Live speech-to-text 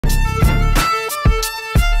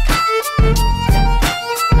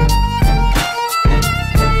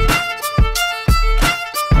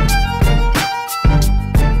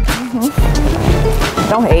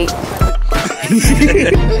Don't hate.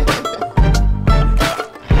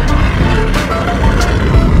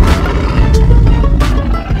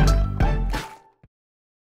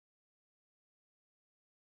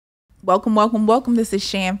 Welcome. This is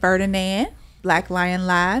Shan Ferdinand, Black Lion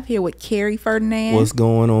Live, here with Carrie Ferdinand. What's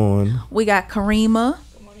going on? We got Karima,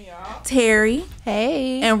 Terry,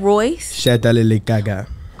 hey, and Royce. Let's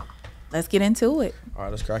get into it. All right,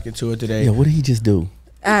 let's crack into it today. Yeah, what did he just do?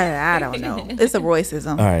 I don't know. It's a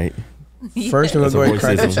Royceism. All right. First, we're going to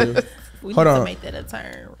crack into. we Hold need on. to make that a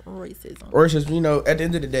term. Racism. Racism, at the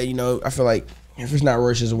end of the day, I feel like if it's not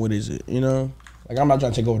racism, what is it? Like I'm not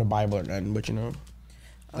trying to take over the Bible or nothing, but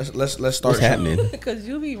let's start. What's happening? Because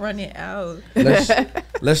you be running out.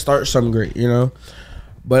 Let's start something great,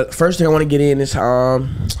 But first thing I want to get in is how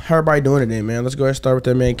everybody doing today, man. Let's go ahead and start with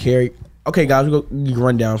that man, Carrie. Okay, guys, we go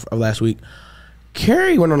run down of last week.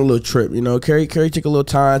 Carrie went on a little trip, Carrie took a little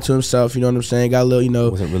time to himself, you know what I'm saying? Got a little,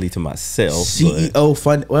 It wasn't really to myself. CEO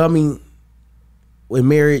fun. Well, I mean, when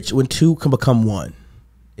marriage, when two can become one,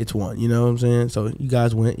 it's one, you know what I'm saying? So you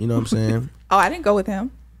guys went, you know what I'm saying? Oh, I didn't go with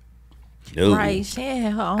him. No. Right, she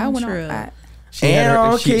had her own I went trip. on. She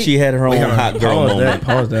had her own hot girl moment.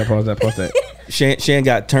 Pause that. Shan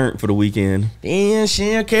got turned for the weekend. Damn,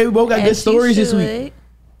 Shan, okay, we both got good stories this week.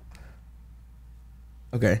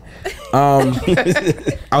 Okay. I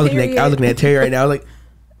was looking at Terry right now. I was like,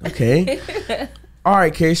 okay. All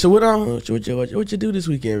right, Carrie. So what you do this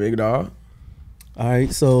weekend, big dog? All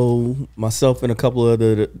right, so myself and a couple of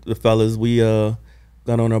the fellas, we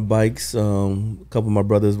got on our bikes. A couple of my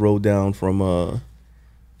brothers rode down from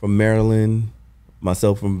Maryland.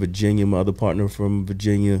 Myself from Virginia. My other partner from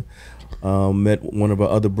Virginia. Met one of our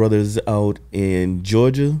other brothers out in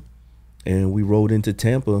Georgia, and we rode into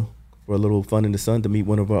Tampa for a little fun in the sun to meet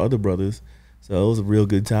one of our other brothers. So it was a real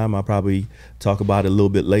good time. I'll probably talk about it a little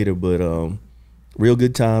bit later, but real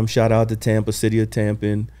good time. Shout out to Tampa, city of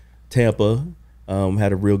Tampa.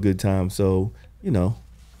 Had a real good time. So,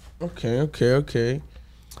 Okay.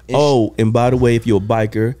 Oh, and by the way, if you're a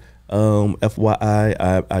biker,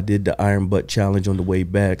 FYI, I did the Iron Butt Challenge on the way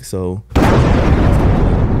back. So,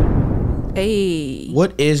 Hey.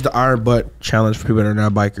 What is the Iron Butt Challenge for people that are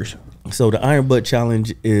not bikers? So the Iron Butt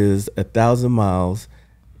Challenge is 1,000 miles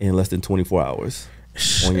in less than 24 hours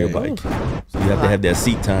on your bike. So you have to have that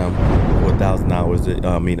seat time for 1,000 hours.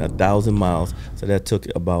 1,000 miles. So that took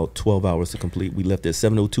about 12 hours to complete. We left at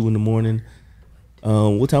 7:02 in the morning.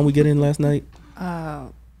 What time we get in last night?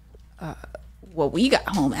 Well, we got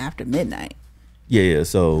home after midnight. Yeah.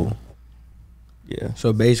 So, yeah.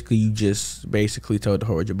 So basically, you just told the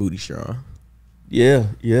whore your booty strong. Yeah.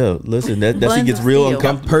 Listen, that shit gets real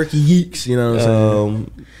uncomfortable. Perky yeeks, you know what I'm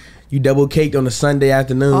saying? You double caked on a Sunday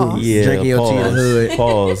afternoon, drinking your tea in the hood.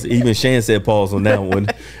 Pause. Even Shan said pause on that one.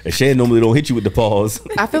 And Shan normally don't hit you with the pause.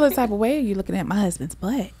 I feel the type of way you looking at my husband's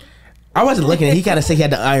butt. I wasn't looking at it. He gotta say he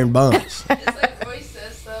had the iron buns. It's like Royce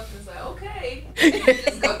says stuff, and it's like, okay.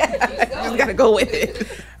 Just Gotta go with it.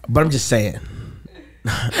 But I'm just saying.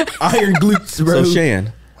 Iron glutes, bro. So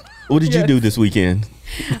Shan, what did you do this weekend?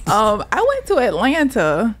 I went to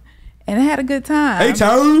Atlanta and I had a good time. Hey,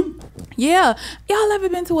 Tom. Yeah. Y'all ever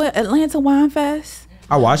been to an Atlanta Wine Fest?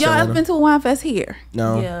 I watched Y'all that. ever been to a wine fest here?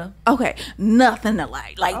 No. Yeah. Okay. Nothing to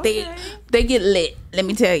like. Like they get lit. Let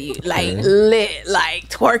me tell you. Like lit. Like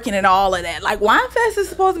twerking and all of that. Like wine fest is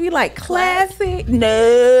supposed to be like classic.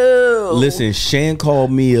 No. Listen, Shan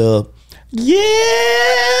called me up. Yeah.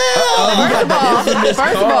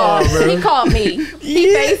 First of all, he called me.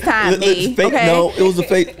 He FaceTimed me. Okay? No, it was a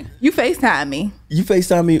fake. You FaceTime me. You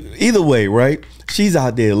FaceTime me. Either way, right? She's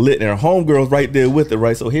out there lit, and her homegirl's right there with her,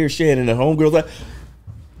 right? So here's Shan, and her homegirl's like.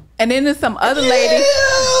 And then there's some other lady.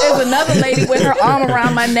 There's another lady with her arm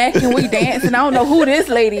around my neck, and we dancing. I don't know who this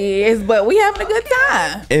lady is, but we having a good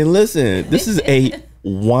time. And listen, this is a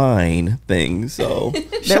wine thing, so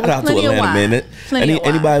shout out to Atlanta, man.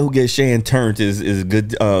 Anybody who gets Shan turned is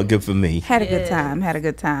good. Good for me. Had a good time. Had a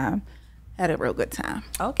real good time.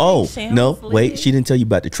 Okay, Oh Shan no, was lit. wait, she didn't tell you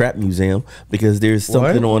about the trap museum because there's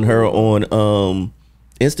something on her on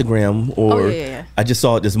Instagram, or I just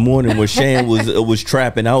saw it this morning where Shan was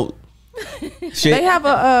trapping out. They have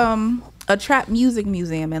a trap music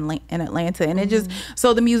museum in Atlanta, and it just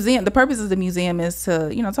so the purpose of the museum is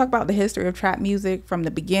to talk about the history of trap music from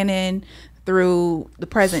the beginning through the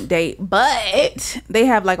present date, but they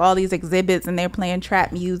have like all these exhibits and they're playing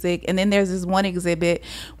trap music, and then there's this one exhibit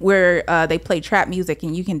where they play trap music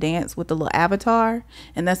and you can dance with the little avatar,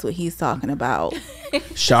 and that's what he's talking about.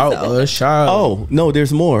 Shout. Oh no,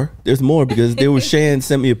 there's more because there was Shan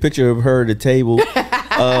sent me a picture of her at the table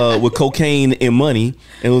with cocaine and money,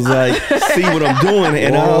 and was like, "See what I'm doing?"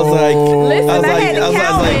 And I was like, Listen,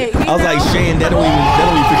 I was like, Shane, that don't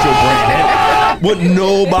even fit your brand. But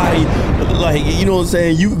nobody, like, you know what I'm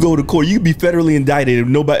saying? You could go to court, you could be federally indicted,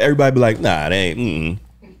 and everybody be like, "Nah, they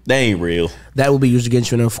ain't real." That will be used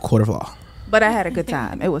against you in a court of law. But I had a good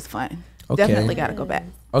time. It was fun. Okay. Definitely got to go back.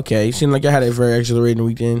 Okay, you seem like I had a very exhilarating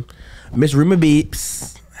weekend. Miss Rima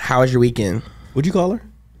Beeps, how was your weekend? What'd you call her?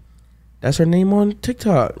 That's her name on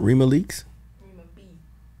TikTok. Rima Leaks? Rima B.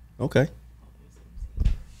 Okay.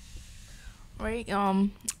 Right.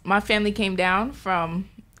 My family came down from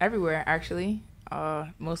everywhere actually.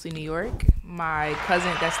 Mostly New York. My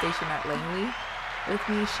cousin that's stationed at Langley with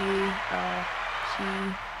me, she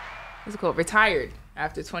what's it called? Retired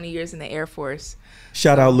after 20 years in the Air Force.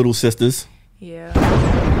 Shout out little sisters. Yeah.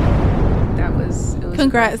 It was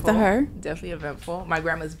Congrats eventful. to her. Definitely eventful. My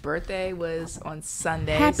grandma's birthday was on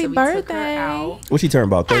Sunday. Happy so we took her birthday. out. What she turned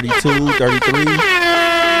about? 32,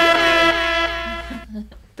 33?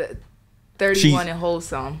 31 and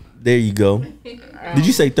wholesome. There you go. Did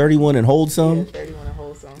you say 31 and wholesome? Yeah, 31 and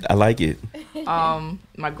wholesome. I like it.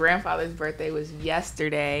 My grandfather's birthday was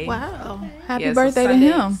yesterday. Wow. Happy Yeah, so birthday Sunday,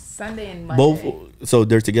 to him. Sunday and Monday. Both. So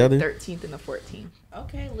they're together? 13th and the 14th.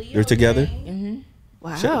 Okay, Leo. They're together? Mm-hmm.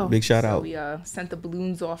 Wow. Big shout So out. we sent the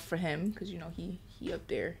balloons off for him because, you know, he up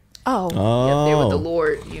there. Oh. He up there with the Oh.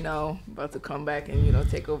 Lord, you know, about to come back and, you know,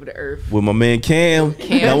 take over the earth. With my man Cam.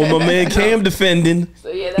 That was my man Cam defending. So,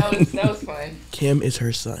 yeah, that was fun. Kim is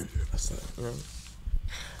her son.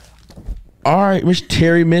 All right, Miss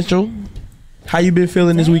Terry Mitchell, how you been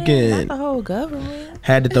feeling this Not weekend? the whole government.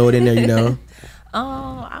 Had to throw it in there, you know.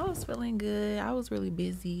 I was feeling good. I was really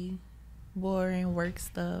busy, boring work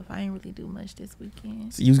stuff. I ain't really do much this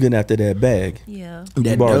weekend. So you was getting after that bag. Yeah.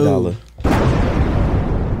 You borrowed $1.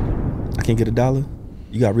 I can't get $1.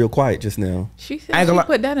 You got real quiet just now. She I ain't said she gonna lie.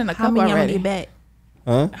 put that in a How cup many I'm gonna already. get back?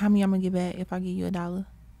 Huh? How many I'm gonna get back if I give you $1?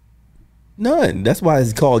 None. That's why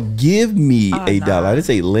it's called give me Oh, $1. nah. I didn't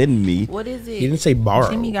say lend me. What is it? He didn't say borrow.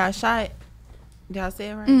 Jimmy got shot. Y'all say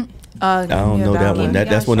it right? I don't know that one. Gimme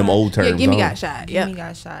That's got one of them shot. old terms. Yeah, Gimme I got don't- shot. Jimmy Yeah.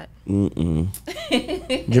 got shot.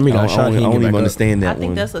 Jimmy got shot. I He don't didn't get even back up. understand I that think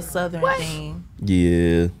one. that's a southern thing.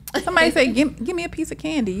 Yeah. Somebody say, give me a piece of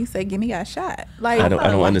candy. You say, Gimme got shot. Like, I don't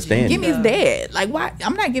understand. Gimmy's dead. Like, why?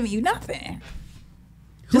 I'm not giving you nothing.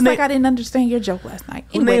 Who Just like na- I didn't understand your joke last night.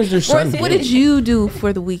 Who names their son what Gimme? did you do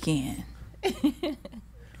for the weekend?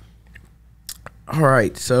 All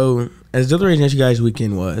right, so as exhilarating as you guys'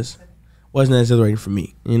 weekend wasn't as exhilarating for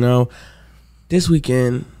me. You know, this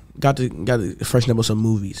weekend got to freshen up with some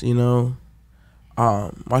movies. You know,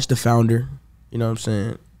 watch The Founder. You know what I'm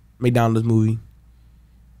saying? McDonald's movie.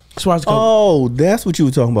 Just watch. Oh, that's what you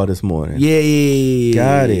were talking about this morning. Yeah.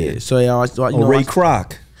 Got it. So yeah, you know, Ray watch,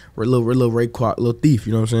 Kroc. little Ray Kroc, little thief.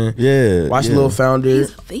 You know what I'm saying? Yeah. Watch yeah. Little Founder.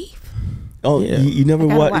 He's a thief. Oh, Yeah. you never I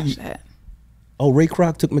gotta watched. watch that. Oh, Ray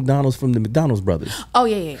Kroc took McDonald's from the McDonald's brothers. Oh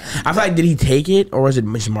yeah. I feel like, did he take it or was it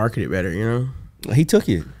mismarketed better? You know? He took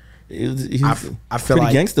it. He was I feel pretty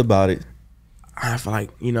like gangster about it. I feel like,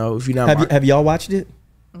 you know, if you're not Have y'all watched it?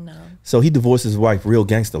 No. So he divorced his wife, real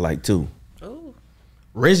gangster like too. Oh.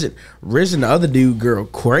 Riz and the other dude, girl,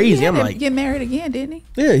 crazy. I'm like, get married again, didn't he?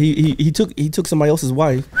 Yeah, he took somebody else's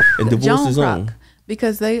wife and divorced Joan his Kroc, own.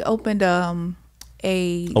 because they opened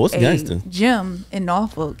it's gangster. gym in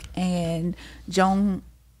Norfolk, and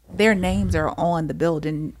their names are on the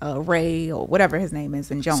building. Ray or whatever his name is,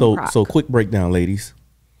 and Joan Kroc. So quick breakdown, ladies.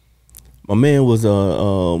 My man was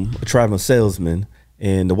a traveling salesman,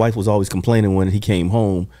 and the wife was always complaining when he came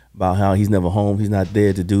home about how he's never home, he's not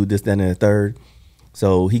there to do this, that, and the third.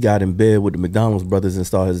 So he got in bed with the McDonald's brothers and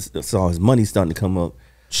saw his money starting to come up.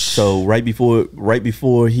 So right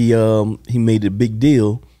before he made a big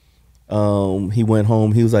deal, he went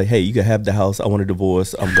home. He was like, "Hey, you can have the house. I want a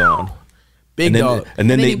divorce. I'm gone." big dog. And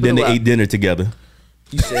then he they blew up. ate dinner together.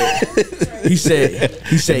 He said,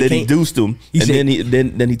 And then he can't- deuced him, he and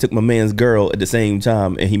said- then he took my man's girl at the same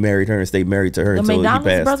time, and he married her and stayed married to her The until he McDonald's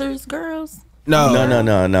passed. brothers, girls.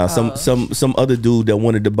 no. Some other dude that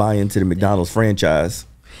wanted to buy into the McDonald's franchise.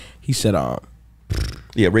 He said,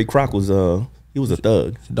 Yeah, Ray Kroc was he was a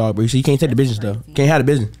thug. dog, bro. So you can't take the business though. Can't have the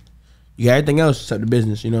business. You got everything else except the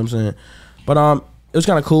business. You know what I'm saying? But it was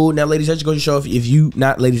kind of cool. Now, ladies, that just goes to show if you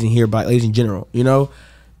not ladies in here, but ladies in general, you know,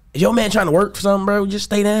 if your man trying to work for something, bro, just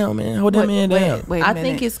stay down, man. Hold that man down. Wait a I minute.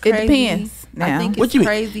 think it's crazy. It depends. Now. I think What it's you mean?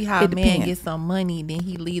 crazy how a It man depends. gets some money, then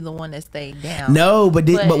he leave the one that stayed down. No, but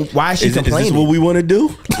why is she Is this complaining? what we want to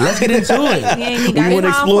do? Let's get into it. He ain't even We got wanna time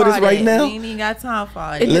explore for this all right that. now? He ain't even got time for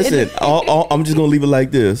all that. Listen, I'm just gonna leave it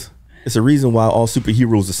like this. It's a reason why all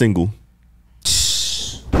superheroes are single.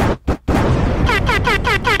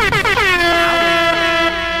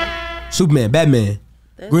 Superman, Batman,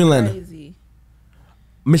 That's Green Lantern, crazy.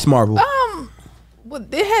 Miss Marvel. Well,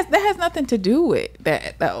 that has nothing to do with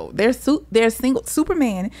that though. There's single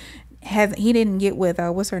Superman he didn't get with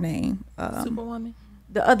what's her name? Superwoman.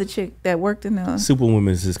 The other chick that worked in the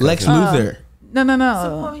Superwoman's his cousin. Lex Luthor. No.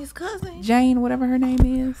 Superwoman's cousin. Jane, whatever her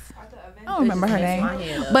name is. I don't remember her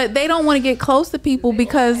name. But they don't want to get close to people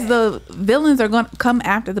because the villains are going to come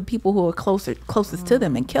after the people who are closest to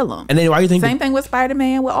them and kill them. And then why you think Same thing with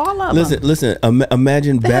Spider-Man with all of them. Listen.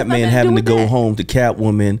 Imagine That has Batman nothing to having do to with go that. home to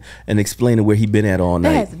Catwoman and explaining where he been at all That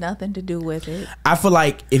night. has nothing to do with it. I feel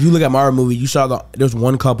like if you look at Marvel movie, you saw there was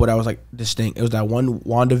one couple that was like distinct. It was that one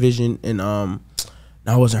WandaVision and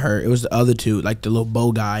no, it wasn't her. It was the other two, like the little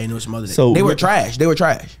bow guy and it was some other. So they were trash. They were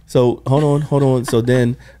trash. So hold on. So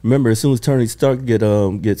then remember, as soon as Tony Stark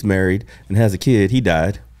gets married and has a kid, he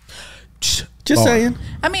died. Just saying.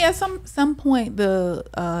 I mean, at some point, the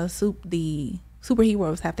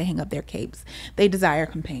superheroes have to hang up their capes. They desire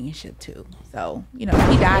companionship too. So he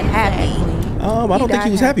died happy. I don't think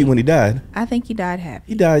he was happy when he died. I think he died happy.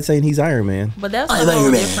 He died saying he's Iron Man. But that's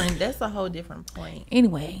a whole different point.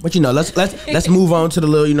 Anyway, But let's move on to the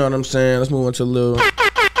little. You know what I'm saying? Let's move on to the little.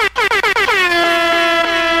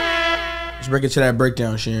 Let's break it to that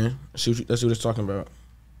breakdown, Shan. Let's see what it's talking about.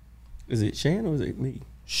 Is it Shan or is it me?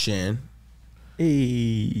 Shan.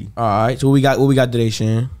 Hey. All right. So what we got today,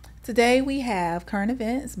 Shan? today we have current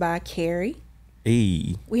events by Carrie.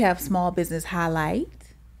 Hey. We have small business highlight.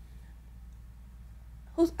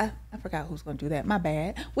 I forgot who's going to do that. My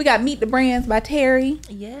bad. We got Meet the Brands by Terry.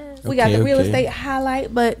 Yes. We got the real estate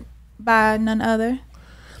highlight, but by none other.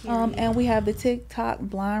 And we have the TikTok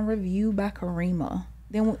blind review by Karima.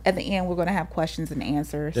 Then at the end, we're going to have questions and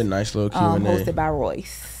answers. A nice little Q&A. Hosted by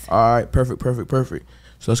Royce. All right, perfect.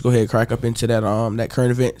 So let's go ahead and crack up into that that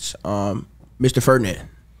current events. Mr. Ferdinand.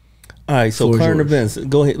 All right, so current events.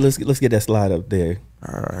 Go ahead. Let's get that slide up there.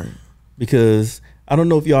 All right. Because I don't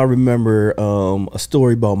know if y'all remember a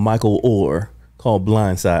story about Michael Orr called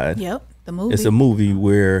Blindside. Yep, the movie. It's a movie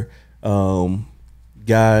where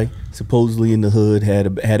guy supposedly in the hood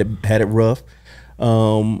had it rough.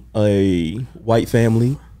 A white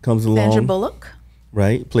family comes along. Sandra Bullock.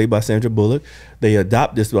 Right, played by Sandra Bullock. They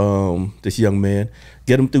adopt this young man,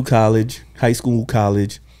 get him through college, high school,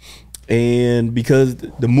 college, and because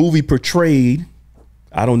the movie portrayed,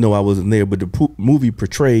 I don't know, I wasn't there, but the movie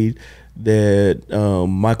portrayed that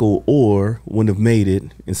Michael Orr wouldn't have made it,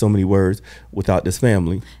 in so many words, without this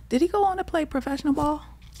family. Did he go on to play professional ball?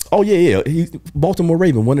 Oh yeah, he's Baltimore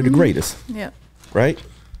Raven, one of the greatest. Yeah. Right.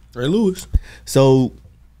 Ray Lewis. So.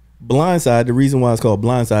 Blindside, the reason why it's called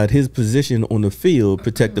Blindside, his position on the field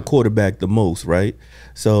protect the quarterback the most, right?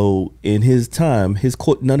 So in his time,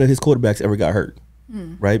 none of his quarterbacks ever got hurt,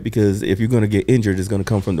 right? Because if you're going to get injured, it's going to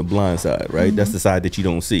come from the blind side, right? That's the side that you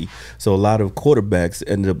don't see. So a lot of quarterbacks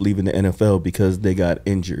ended up leaving the NFL because they got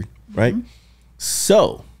injured, right?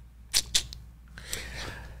 So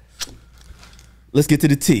let's get to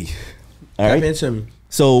the T. All right.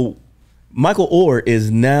 So Michael Orr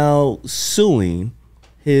is now suing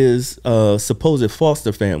his supposed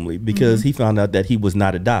foster family because he found out that he was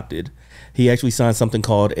not adopted. He actually signed something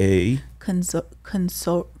called a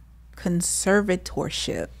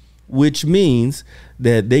conservatorship, which means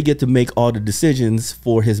that they get to make all the decisions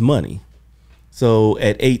for his money. So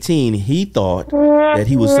at 18, he thought that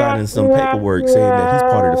he was signing some paperwork saying that he's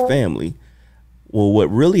part of the family. Well,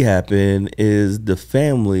 what really happened is the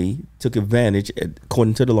family took advantage,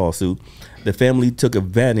 according to the lawsuit, the family took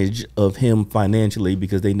advantage of him financially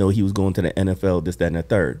because they know he was going to the NFL, this, that, and the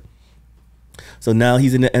third. So now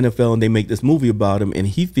he's in the NFL and they make this movie about him, and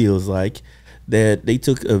he feels like that they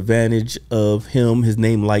took advantage of him, his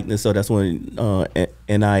name, likeness. So that's when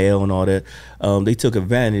NIL and all that, they took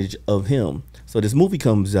advantage of him. So this movie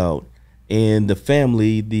comes out, and the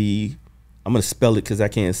family, I'm going to spell it because I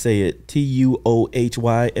can't say it,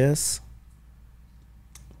 TUOHYS.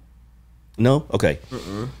 No? Okay.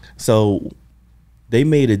 So they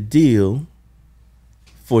made a deal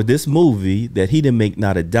for this movie that he didn't make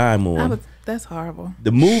not a dime on. That's horrible.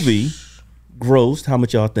 The movie grossed, how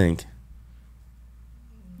much y'all think?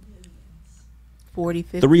 40,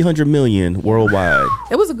 50. 300 million worldwide.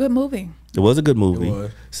 It was a good movie. It was a good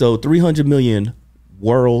movie. So 300 million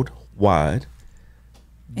worldwide.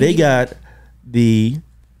 They got the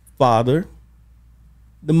father,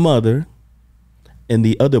 the mother, and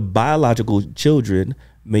the other biological children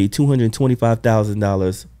made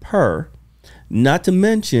 $225,000 per, not to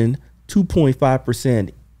mention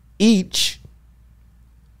 2.5% each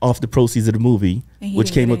off the proceeds of the movie,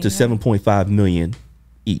 which came up to 7.5 million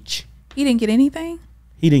each. He didn't get anything?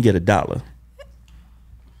 He didn't get $1.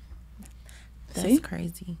 That's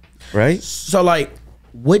crazy. Right? So like,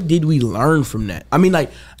 what did we learn from that? I mean,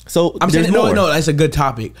 like, so I'm saying more. no, that's a good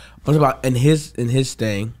topic. But about in his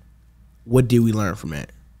thing, what did we learn from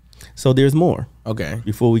that? So there's more. Okay.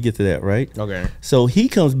 Before we get to that, right? Okay. So he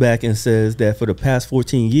comes back and says that for the past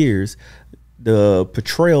 14 years, the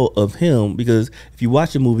portrayal of him, because if you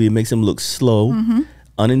watch the movie, it makes him look slow,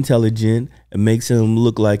 unintelligent. It makes him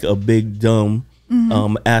look like a big dumb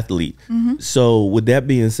athlete. So with that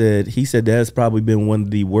being said, he said that's probably been one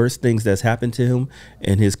of the worst things that's happened to him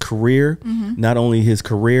in his career. Not only his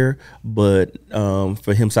career, but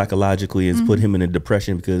for him psychologically, it's put him in a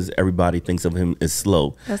depression because everybody thinks of him as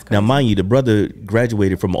slow. Now, mind you, the brother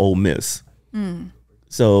graduated from Ole Miss.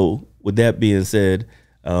 So with that being said,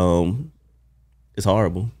 it's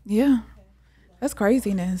horrible. Yeah, that's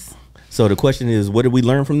craziness. So the question is, what did we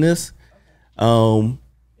learn from this?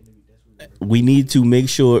 We need to make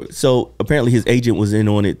sure. So apparently his agent was in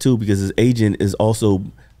on it too, because his agent is also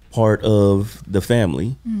part of the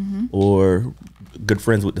family or good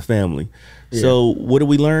friends with the family. Yeah. So what did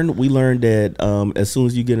we learn? We learned that as soon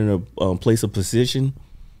as you get in a place of position,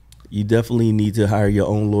 you definitely need to hire your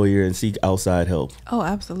own lawyer and seek outside help. Oh,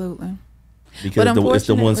 absolutely. Because it's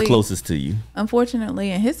the ones closest to you.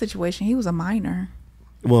 Unfortunately, in his situation, he was a minor.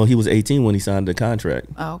 Well, he was 18 when he signed the contract.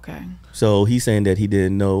 Oh, okay. So he's saying that he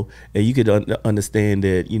didn't know, and you could understand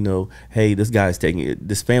that, hey,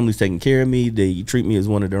 this family's taking care of me. They treat me as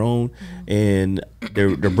one of their own, and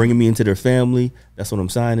they're bringing me into their family. That's what I'm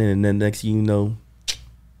signing, and then next thing you know,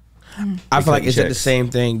 I feel like it's the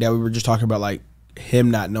same thing that we were just talking about, like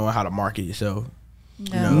him not knowing how to market yourself.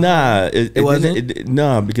 No. Nah, it wasn't.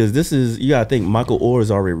 Nah, because this is, you gotta think, Michael Orr is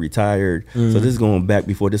already retired, so this is going back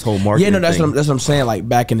before this whole marketing. Yeah, no, that's what I'm saying. Like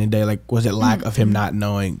back in the day, like was it lack of him not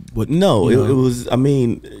knowing what? No, it was. I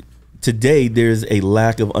mean, today there's a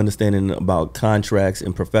lack of understanding about contracts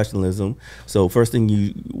and professionalism. So first thing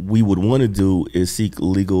we would want to do is seek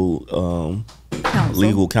legal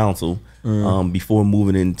counsel before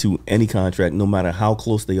moving into any contract, no matter how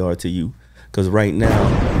close they are to you. Because right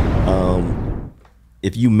now,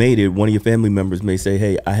 if you made it, one of your family members may say,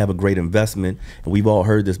 hey, I have a great investment. And we've all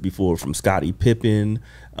heard this before from Scottie Pippen.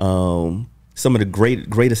 Some of the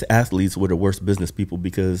greatest athletes were the worst business people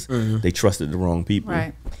because they trusted the wrong people.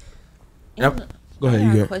 Right. Yep. Go ahead. I You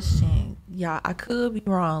got get a question. Y'all, I could be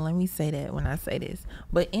wrong. Let me say that when I say this.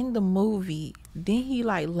 But in the movie, didn't he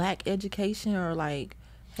like lack education or like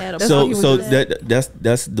had a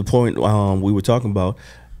that's the point we were talking about.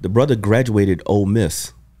 The brother graduated Ole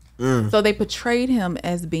Miss. So they portrayed him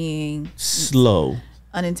as being slow,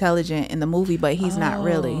 unintelligent in the movie, but he's not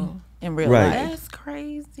really in real Right. life. That's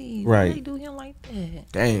crazy. Right. Why they do him like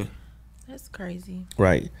that? dang. That's crazy.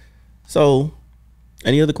 Right. So,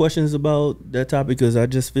 any other questions about that topic? Because I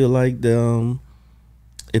just feel like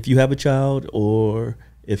if you have a child or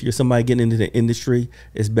if you're somebody getting into the industry,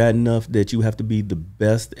 it's bad enough that you have to be the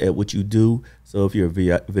best at what you do. So if you're a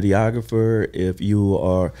videographer, if you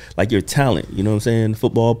are like your talent, you know what I'm saying?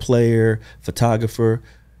 Football player, photographer,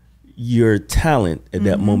 your talent at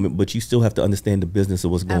that moment, but you still have to understand the business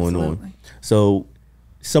of what's going on. So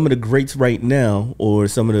some of the greats right now, or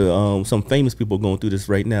some of the some famous people are going through this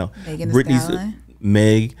right now. Britney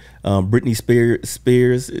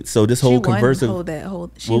Spears. So this whole what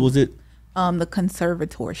was it? The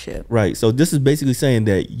conservatorship. Right. So this is basically saying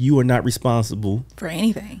that you are not responsible for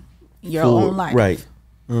anything. Your own life. Right.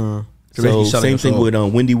 So same thing with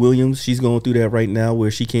Wendy Williams. She's going through that right now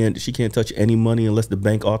where she can't touch any money unless the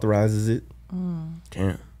bank authorizes it.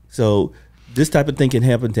 Damn. So this type of thing can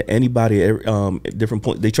happen to anybody at different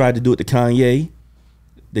points. They tried to do it to Kanye.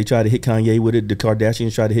 They tried to hit Kanye with it. The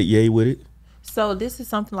Kardashians tried to hit Ye with it. So this is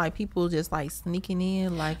something like people just like sneaking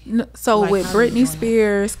in, like so like with Britney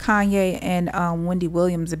Spears, Kanye, and Wendy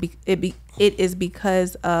Williams, it is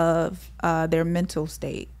because of their mental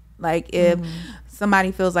state. Like if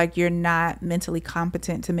somebody feels like you're not mentally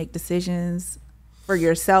competent to make decisions for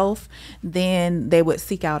yourself, then they would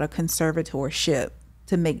seek out a conservatorship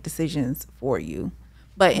to make decisions for you.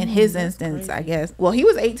 But in his instance, crazy. I guess, well, he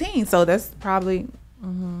was 18, so that's probably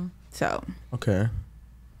so. Okay.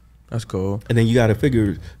 That's cool. And then you got to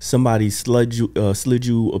figure somebody slid you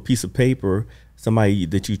a piece of paper, somebody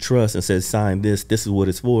that you trust, and says, sign this. This is what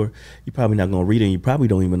it's for. You're probably not going to read it. And you probably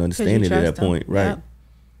don't even understand it at that point, right? Yep.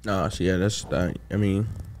 No, so yeah, that's. I mean,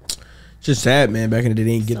 it's just sad, man. Back in the day,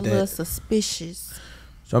 they didn't get that. A little suspicious.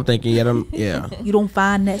 So I'm thinking, yeah. You don't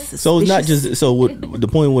find that suspicious. So it's not just. So the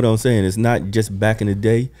point of what I'm saying is not just back in the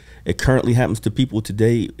day. It currently happens to people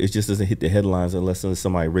today. It just doesn't hit the headlines unless it's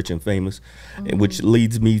somebody rich and famous, which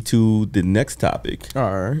leads me to the next topic.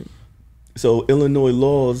 All right. So Illinois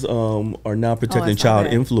laws are now protecting child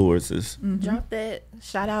influences. Drop that.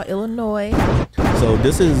 Shout out Illinois. So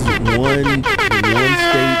this is one state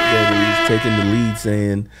that is taking the lead,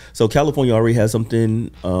 saying, so California already has something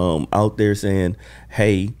out there saying,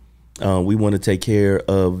 hey, we want to take care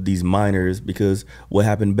of these minors, because what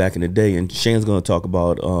happened back in the day, and Shan's going to talk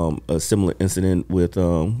about a similar incident with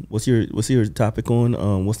what's your topic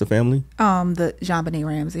on what's the family? The JonBenet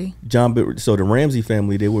Ramsey. So the Ramsey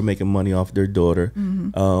family, they were making money off their daughter,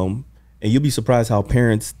 and you'll be surprised how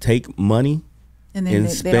parents take money and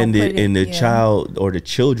spend it in the child or the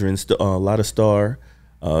children. A lot of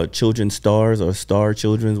children stars or star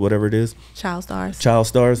children's, whatever it is. Child stars.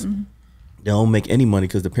 Mm-hmm. They don't make any money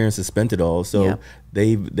because the parents have spent it all. So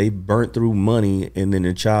they burnt through money, and then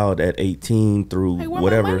the child at 18 through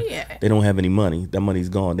whatever, they don't have any money. That money's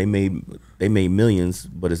gone. They made millions,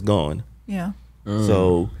 but it's gone. Yeah.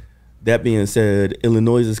 So that being said,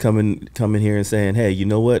 Illinois is coming here and saying, hey, you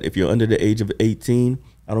know what? If you're under the age of 18,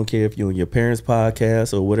 I don't care if you're on your parents'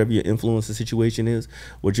 podcast or whatever your influencer situation is,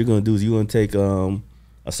 what you're going to do is you're going to take a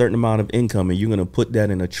certain amount of income, and you're going to put that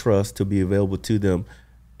in a trust to be available to them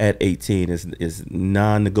at 18. Is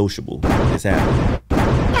non-negotiable. It's happening.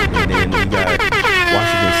 And then you got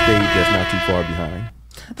Washington State that's not too far behind.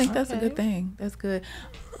 I think that's a good thing. That's good.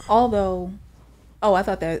 Although, I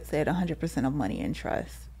thought that said 100% of money in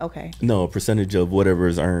trust. Okay. No, a percentage of whatever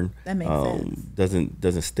is earned. That makes sense.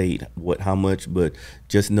 Doesn't state how much, but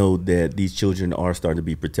just know that these children are starting to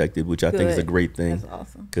be protected, which I think is a great thing. That's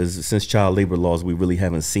awesome. Because since child labor laws, we really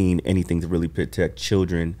haven't seen anything to really protect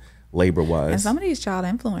children labor-wise. And some of these child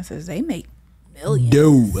influencers, they make millions.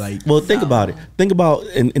 Dude, well, think about it. Think about,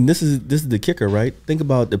 and this is the kicker, right? Think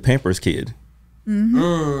about the Pampers kid.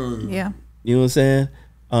 Yeah. You know what I'm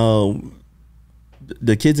saying?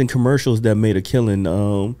 The kids in commercials that made a killing.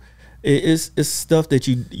 It's stuff that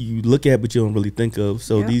you look at but you don't really think of.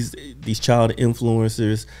 So these child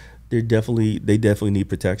influencers, they definitely need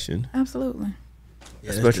protection. Absolutely.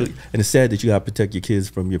 Yeah, especially, and it's sad that you gotta protect your kids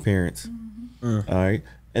from your parents. All right.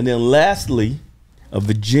 And then lastly, a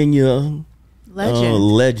Virginia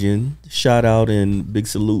legend. Shout out and big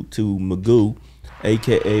salute to Magoo,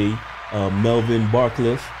 aka Melvin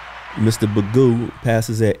Barcliff. Mr. Magoo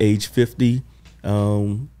passes at age 50.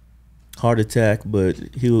 Heart attack, but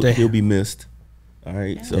he'll be missed. All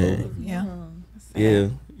right. So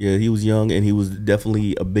he was young, and he was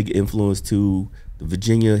definitely a big influence to the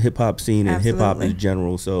Virginia hip hop scene and hip hop in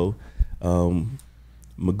general. So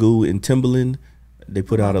Magoo and Timbaland, they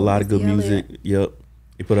put out a lot of good music. Yep.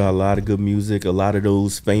 They put out a lot of good music, a lot of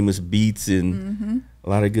those famous beats, and a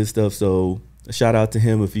lot of good stuff. So a shout out to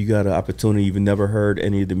him. If you got an opportunity, you've never heard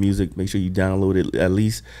any of the music, make sure you download it. At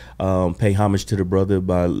least pay homage to the brother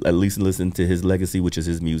by at least listening to his legacy, which is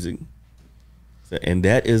his music. So, and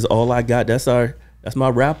that is all I got. That's my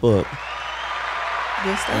wrap up.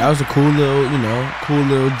 That was a cool little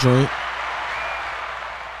joint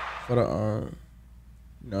for the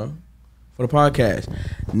for the podcast.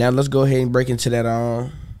 Now let's go ahead and break into that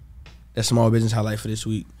small business highlight for this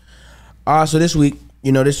week. So this week,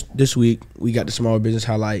 this week we got the small business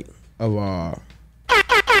highlight of the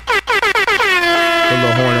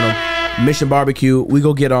little horn in them. Mission Barbecue. We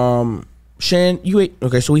go get Shan. You ate.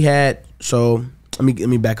 Okay, so we had. So let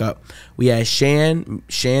me back up. We had Shan.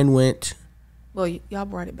 Shan went. Well, y'all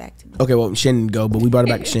brought it back to me. Okay, well, Shan didn't go, but we brought it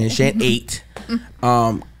back to Shan. Shan ate.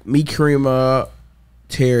 Me, Karima,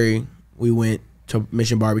 Terry, we went to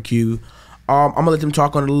Mission Barbecue. I'm gonna let them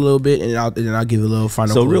talk on it a little bit, and then I'll give a little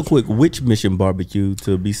final. So real quick, which Mission Barbecue,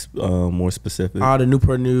 to be more specific? The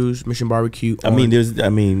Newport News Mission Barbecue.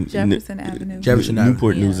 Jefferson Avenue.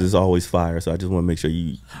 Newport News is always fire, so I just want to make sure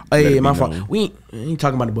you. Hey, my fault. We ain't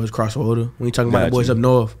talking about the boys across the water. We ain't talking about the boys up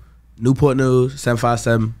north. Newport News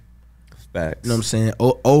 757. Facts. You know what I'm saying?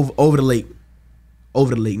 Over the lake,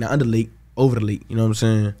 not under the lake. Over the lake. You know what I'm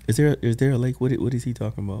saying? Is there a lake? What is he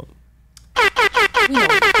talking about?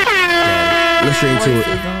 Let's straight into it.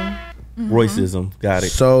 Roycism. Got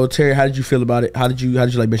it. So Terry, how did you feel about it? How did you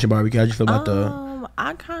like Mission Barbecue? How did you feel about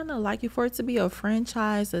I kind of like it for it to be a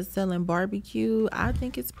franchise that's selling barbecue. I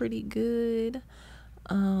think it's pretty good.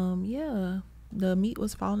 Yeah, the meat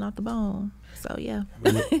was falling off the bone. So yeah,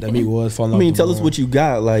 the meat was falling off. I mean, tell us what you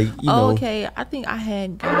got. Like, you know. Okay, I think I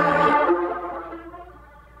had got.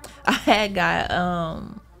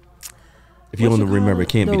 If you don't remember, it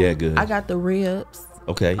can't be that good. I got the ribs.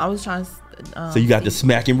 Okay. I was trying to. So you got the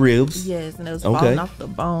smacking ribs. Yes, and it was falling off the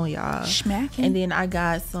bone, y'all. Smacking. And then I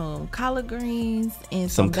got some collard greens and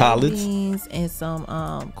some collards beans and some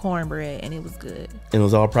cornbread, and it was good. And it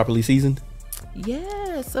was all properly seasoned.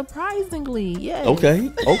 Yeah, surprisingly, yes. Okay.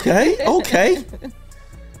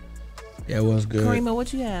 Yeah, it was good. Karima,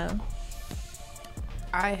 what you have?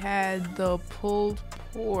 I had the pulled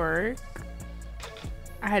pork.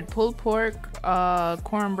 I had pulled pork,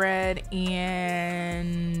 cornbread,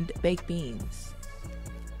 and baked beans.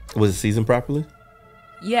 Was it seasoned properly?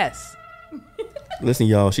 Yes. Listen,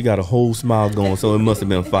 y'all, she got a whole smile going, so it must have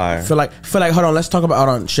been fire. Feel like. Hold on. Let's talk about.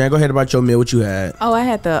 Hold on, Shan. Go ahead about your meal. What you had? Oh, I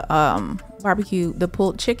had the barbecue, the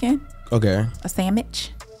pulled chicken, Okay. a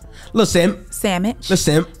sandwich, Listen.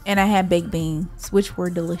 and I had baked beans, which were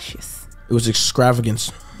delicious. It was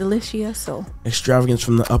extravagance. Delicioso. Extravagance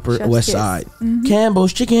from the Upper Chef's West kiss. Side.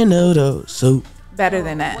 Campbell's chicken noodle soup. Better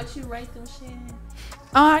than that. What you rate them, Shannon?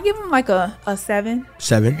 I give them like a 7.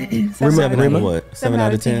 7. Seven Seven out of Rima. what? 7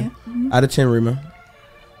 out of 10? Out of 10, Rima.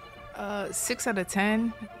 6 out of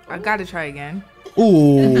 10. I gotta try again.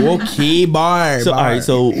 Ooh, okay, bar. So all right,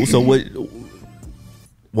 so what?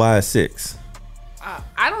 Why a 6?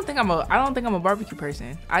 I don't think I'm a barbecue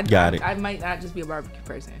person. Got it. I might not just be a barbecue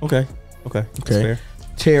person. Okay. That's Okay. fair.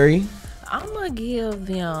 Terry. I'm gonna give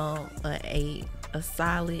them an 8, a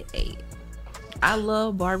solid 8. I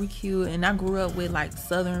love barbecue, and I grew up with like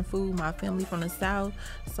Southern food. My family from the South,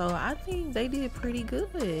 so I think they did pretty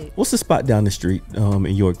good. What's the spot down the street in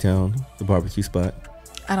Yorktown? The barbecue spot.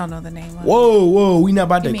 I don't know the name of it. Whoa, we not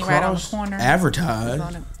about You to mean right on the cross corner? advertise.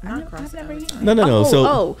 I've never eaten. No.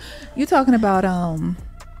 So you talking about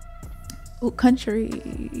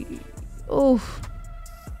country? Oh,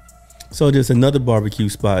 so there's another barbecue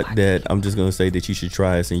spot that I'm just gonna say that you should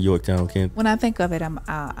try. It's in Yorktown, Kent. when I think of it,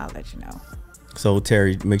 I'll let you know. So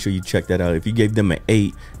Terry, make sure you check that out. If you gave them an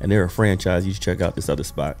 8 and they're a franchise, you should check out this other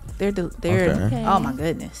spot. They're Okay. oh my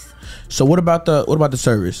goodness. So what about the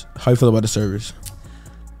service? How you feel about the service?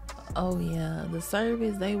 Oh yeah, the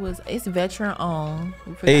service it's veteran owned.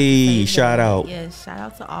 We forgot to Hey, say shout that. out. Yes, shout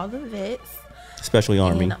out to all the vets. Especially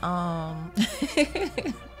Army.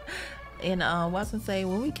 And what I was gonna say,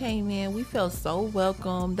 when we came in, we felt so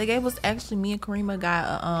welcome. They gave us, actually, me and Karima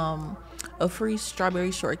got a free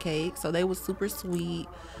strawberry shortcake, so they was super sweet,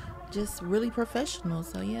 just really professional.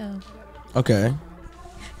 So yeah. Okay.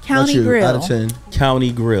 County What's you, Grill. out of 10.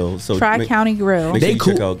 County Grill. So Try County Grill. Make sure They you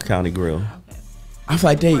cool. check out County Grill. I feel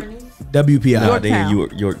like they WPI. Nah, they in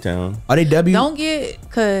Yorktown. Yorktown. Are they W? Don't get,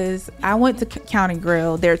 because I went to County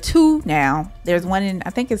Grill. There are 2 now. There's one in, I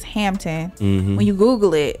think it's Hampton. Mm-hmm. When you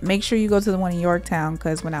Google it, make sure you go to the one in Yorktown,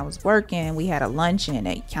 because when I was working, we had a luncheon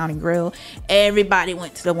at County Grill. Everybody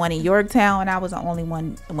went to the one in Yorktown, and I was the only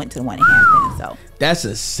one that went to the one in Hampton. So That's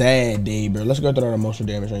a sad day, bro. Let's go through that emotional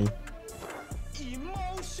damage on you.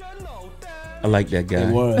 I like that guy.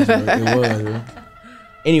 It was, bro. It was, bro.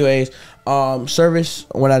 Anyways, service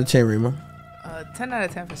 1 out of 10, Rima. 10 out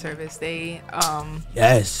of 10 for service. They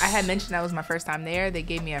Yes. I had mentioned that was my first time there. They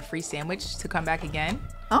gave me a free sandwich to come back again.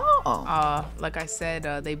 Like I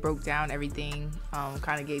said, they broke down everything.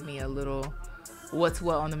 Kind of gave me a little what's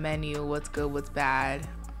what on the menu, what's good, what's bad.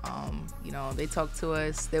 They talked to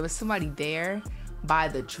us. There was somebody there by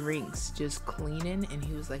the drinks just cleaning, and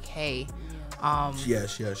he was like, hey,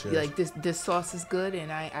 yes. like this sauce is good,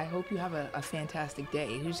 and I hope you have a fantastic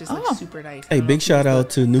day. He was just like super nice. I Hey, don't know big if he shout was out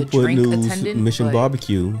to Newport drink News attendant, Mission but-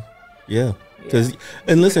 Barbecue. Yeah. Because, Yeah.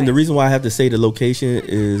 and listen, the nice. reason why I have to say the location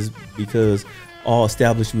is because all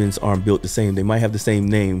establishments aren't built the same. They might have the same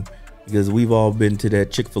name, because we've all been to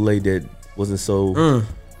that Chick-fil-A that wasn't so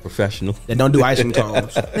professional. They don't do icing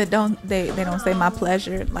cones. they don't say my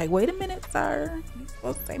pleasure. Like, wait a minute, sir. You're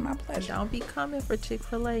supposed to say my pleasure. Don't be coming for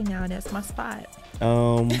Chick-fil-A now. That's my spot.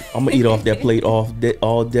 I'm gonna eat off that plate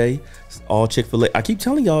all day. All Chick-fil-A. I keep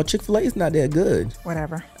telling y'all, Chick-fil-A is not that good.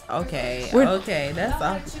 Whatever. Okay. We're- Okay. That's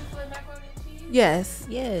all. Yes.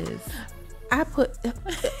 Yes.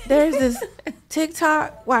 There's this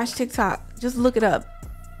TikTok. Watch TikTok. Just look it up.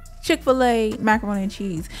 Chick-fil-A macaroni and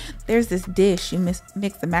cheese. There's this dish. You mix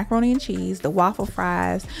the macaroni and cheese, the waffle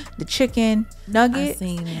fries, the chicken nugget, I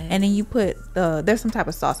seen that. and then you put there's some type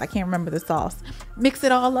of sauce. I can't remember the sauce. Mix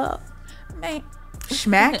it all up, man.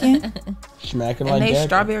 Smacking. Smacking And like they that.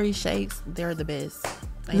 strawberry shakes, they're the best.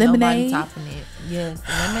 Ain't Lemonade. nobody topping it. Yes,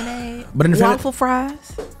 lemonade. But in the, Waffle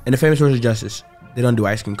fries. in the famous words of justice, they don't do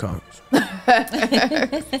ice cream cones.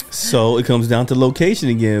 So it comes down to location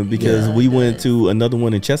again, because we went to another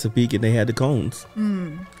one in Chesapeake and they had the cones.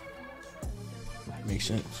 Makes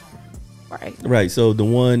sense. Right. Right. So the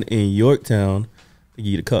one in Yorktown, they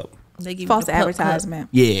give you the cup. They give False you the pup advertisement.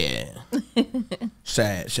 Yeah.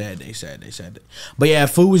 sad day. But yeah,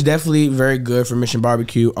 food was definitely very good for Mission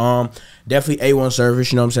Barbecue. Definitely A1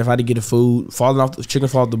 service, you know what I'm saying? If I had to get the food, chicken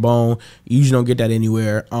fall off the bone, you usually don't get that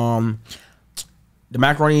anywhere. The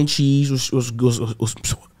macaroni and cheese was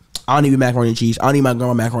I don't even macaroni and cheese. I don't eat my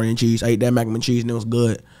grandma macaroni and cheese. I ate that macaroni and cheese and it was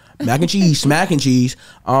good. Mac and cheese, smack and cheese.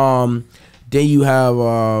 Then you have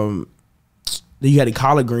then you had the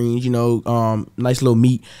collard greens, you know, nice little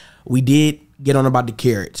meat. We did get on about the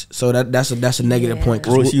carrots, so that's a negative point.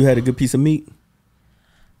 Royce, you had a good piece of meat.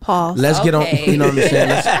 Pause. Let's get on. You know what I'm saying?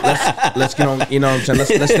 Let's get on. You know what I'm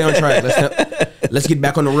saying? Let's stay on track. Let's get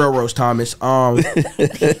back on the railroads, Thomas.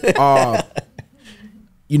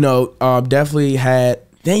 You know, definitely had.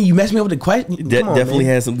 Dang, you messed me up with the question. Definitely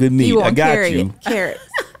had some good meat. I got you. Carrots.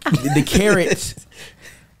 The carrots.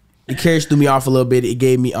 The carrots threw me off a little bit. It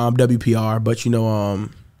gave me WPR, but you know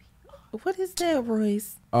What is that,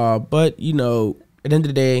 Royce? but you know, at the end of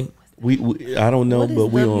the day, we I don't know, but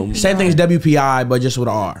we on same thing as WPI, but just with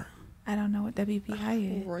an R. I don't know what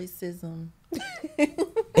WPI is. Racism.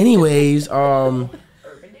 Anyways,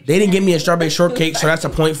 they didn't give me a strawberry shortcake, so that's a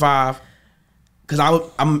 0.5. Cause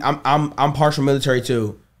I'm partial military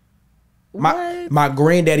too. My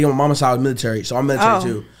granddaddy on my mama's side was military, so I'm military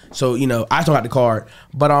too. So you know, I still got the card,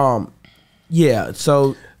 but yeah.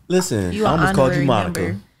 So listen, I almost called you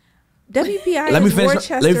Monica. WPI Let me is finish.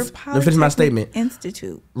 Worcester Let me finish my Polytechnic statement.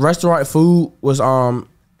 Institute. Restaurant food was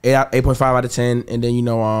 8.5 out of 10, and then you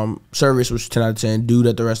know service was 10 out of 10. Dude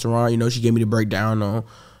at the restaurant, you know, she gave me the breakdown on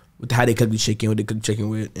how they cook the chicken, what they cook the chicken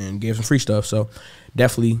with, and gave some free stuff. So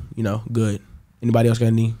definitely, you know, good. Anybody else got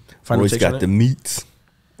any final Royce takes on got it? the meats.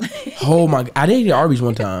 Oh my! I did eat Arby's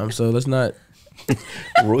one time, so let's not.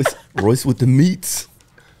 Royce with the meats.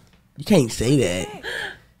 You can't say that.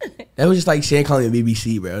 That was just like Shan calling it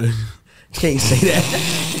BBC, bro. You can't say that.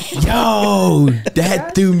 Yo,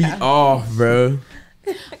 that threw me off, bro.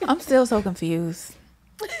 I'm still so confused.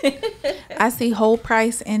 I see whole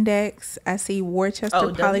price index. I see Worcester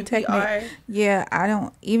Polytechnic. WPR? Yeah, I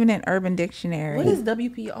don't even in Urban Dictionary. What is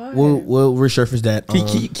WPR? We'll resurface that. Can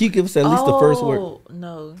you give us at least the first word?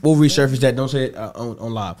 No. We'll resurface that. Don't say it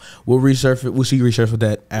on live. We'll resurface. We'll see you resurface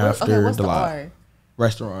that after what's the live R?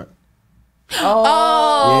 restaurant.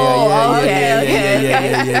 Oh.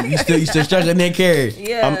 Yeah. You still struggling there, Carrie?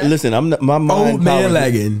 Yeah. Listen, I'm not, my mind Old man power-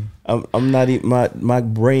 lagging. I'm not even my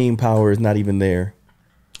brain power is not even there.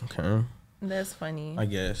 Okay, That's funny. I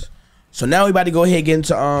guess. So now we about to go ahead and get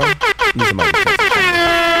into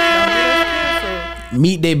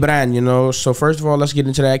meet their brand, you know. So first of all, let's get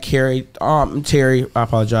into that. Carrie, Terry, I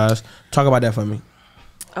apologize. Talk about that for me.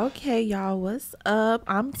 Okay, y'all, what's up?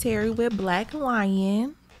 I'm Terry with Black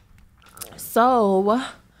Lion. So,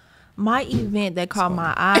 my event that caught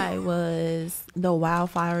my eye was the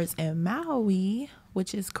wildfires in Maui,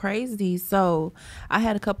 which is crazy. So, I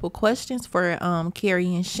had a couple questions for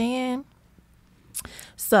Carrie and Shan.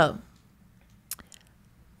 So,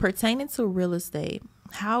 pertaining to real estate,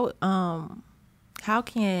 how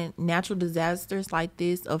can natural disasters like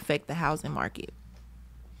this affect the housing market?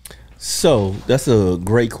 So that's a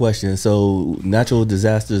great question. So natural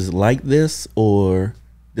disasters like this, or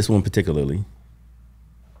this one particularly?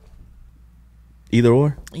 Either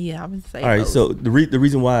or? Yeah, I would say. All right. both. So the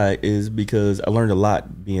reason why is because I learned a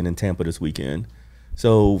lot being in Tampa this weekend.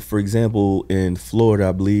 So for example, in Florida,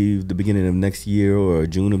 I believe the beginning of next year or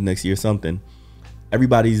June of next year, something,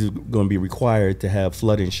 everybody's going to be required to have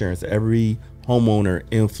flood insurance. Every homeowner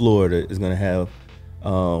in Florida is going to have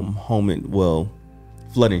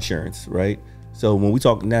flood insurance, right? So when we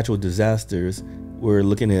talk natural disasters, we're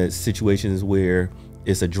looking at situations where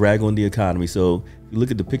it's a drag on the economy. So if you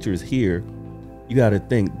look at the pictures here, you got to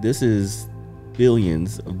think this is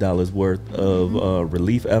billions of dollars worth of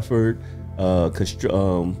relief effort,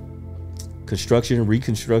 construction,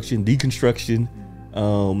 reconstruction, deconstruction.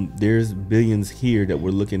 There's billions here that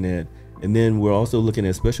we're looking at. And then we're also looking at,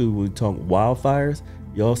 especially when we talk wildfires,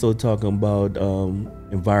 you're also talking about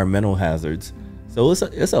environmental hazards. So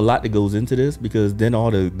it's a lot that goes into this, because then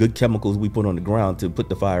all the good chemicals we put on the ground to put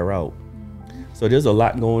the fire out. So there's a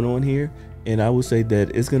lot going on here. And I would say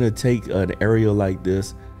that it's going to take an area like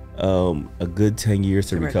this a good 10 years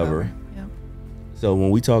to recover. Yep. So when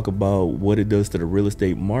we talk about what it does to the real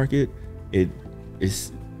estate market, it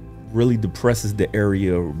really depresses the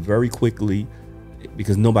area very quickly,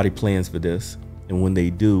 because nobody plans for this. And when they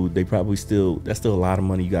do, that's still a lot of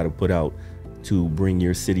money you got to put out to bring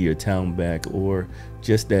your city or town back, or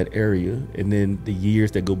just that area. And then the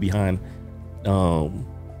years that go behind the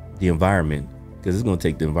environment, because it's going to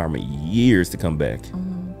take the environment years to come back.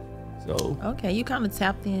 So okay, you kind of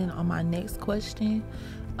tapped in on my next question.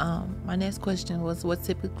 My next question was, what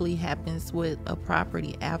typically happens with a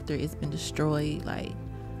property after it's been destroyed? Like,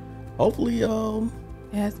 hopefully, It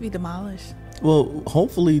has to be demolished. well,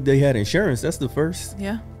 hopefully they had insurance. That's the first.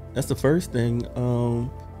 Yeah. That's the first thing.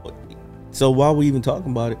 So while we even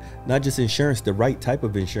talking about it, not just insurance, the right type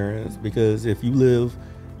of insurance, because if you live,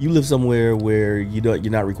 you live somewhere where you're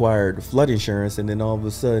not required flood insurance, and then all of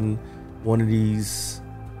a sudden one of these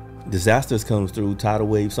disasters comes through, tidal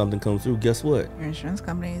wave, something comes through, guess what? Your insurance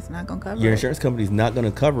company is not going to cover it. Your insurance company is not going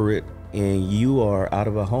to cover it, and you are out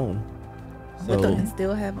of a home. But they can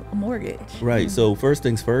still have a mortgage. Right. So first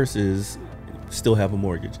things first is still have a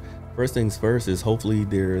mortgage. First things first is hopefully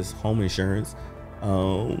there's home insurance.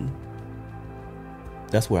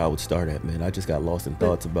 That's where I would start at, man. I just got lost in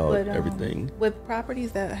thoughts about everything. With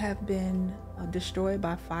properties that have been destroyed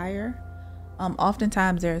by fire,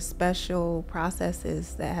 oftentimes there are special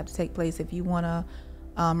processes that have to take place if you want to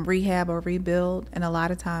rehab or rebuild, and a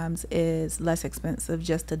lot of times it's less expensive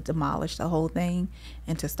just to demolish the whole thing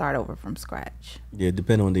and to start over from scratch. Yeah,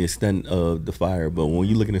 depending on the extent of the fire, but when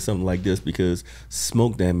you're looking at something like this, because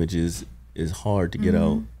smoke damage is hard to get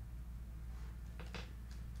out.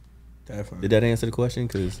 Definitely. Did that answer the question?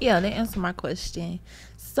 Yeah, they answered my question.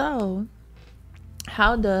 So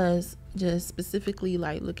how does, just specifically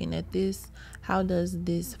like looking at this, how does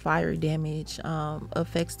this fire damage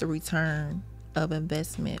affects the return of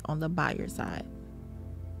investment on the buyer side?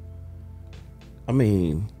 I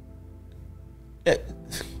mean,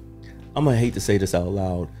 I'm gonna hate to say this out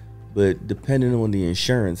loud, but depending on the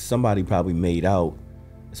insurance, somebody probably made out,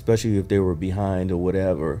 especially if they were behind or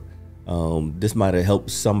whatever. This might have helped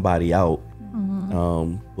somebody out,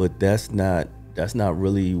 but that's not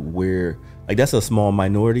really where, like, that's a small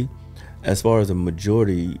minority. As far as a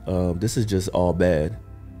majority, this is just all bad.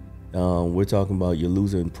 We're talking about you're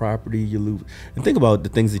losing property, and think about the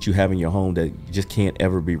things that you have in your home that just can't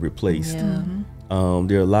ever be replaced. Yeah.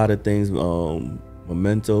 There are a lot of things,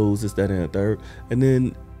 mementos, this, that, and the third. And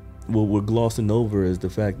then what we're glossing over is the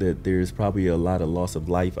fact that there's probably a lot of loss of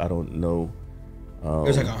life. I don't know.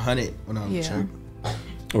 There's like 100 when I was checked.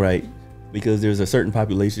 Right, because there's a certain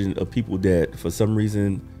population of people that for some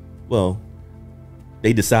reason, well,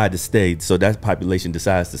 they decide to stay, so that population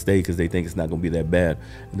decides to stay because they think it's not going to be that bad.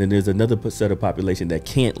 And then there's another set of population that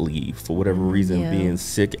can't leave for whatever reason, being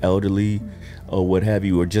sick, elderly, or what have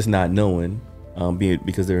you, or just not knowing,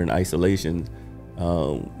 because they're in isolation.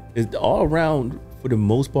 It's all around, for the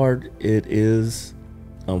most part, it is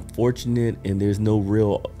unfortunate, and there's no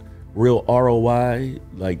real ROI.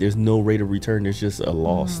 Like, there's no rate of return. There's just a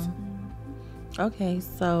loss. Okay,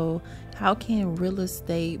 so how can real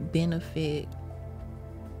estate benefit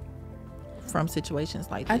from situations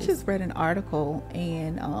like this? I just read an article,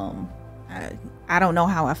 and I don't know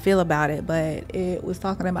how I feel about it, but it was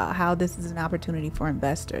talking about how this is an opportunity for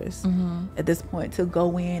investors at this point to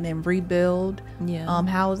go in and rebuild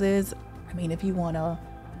houses. I mean, if you want to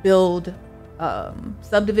build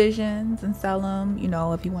subdivisions and sell them,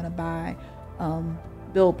 if you want to buy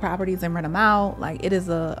build properties and rent them out, like, it is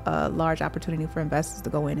a large opportunity for investors to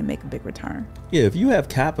go in and make a big return. Yeah, if you have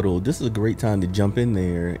capital, this is a great time to jump in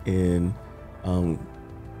there and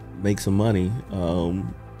make some money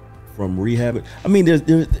from rehab. I mean,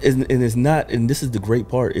 and it's not, and this is the great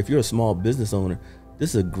part, if you're a small business owner,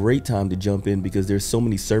 this is a great time to jump in because there's so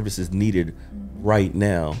many services needed right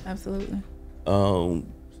now. Absolutely.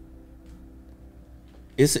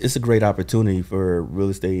 It's a great opportunity for real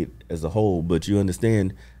estate as a whole, but you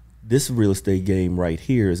understand this real estate game right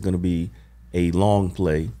here is going to be a long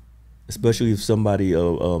play, especially if somebody,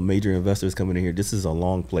 a major investor is coming in here. This is a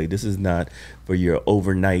long play. This is not for your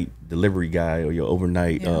overnight delivery guy or your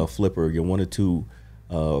overnight flipper, your 1 or 2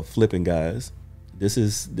 flipping guys. This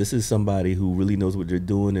is somebody who really knows what they're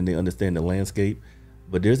doing and they understand the landscape,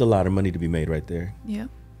 but there's a lot of money to be made right there. Yeah.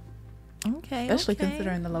 Okay. Especially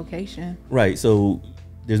considering the location. Right. So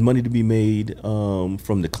there's money to be made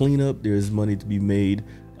from the cleanup. There's money to be made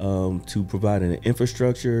to provide an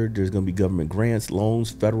infrastructure. There's going to be government grants,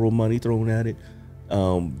 loans, federal money thrown at it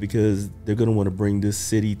because they're going to want to bring this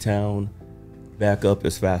city, town back up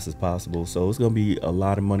as fast as possible. So it's going to be a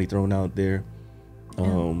lot of money thrown out there.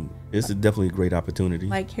 It's definitely a great opportunity.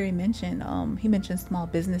 Like Kerry mentioned, he mentioned small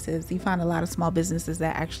businesses. You find a lot of small businesses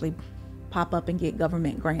that actually pop up and get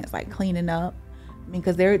government grants, like cleaning up. I mean,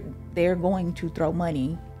 because they're going to throw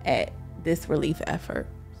money at this relief effort.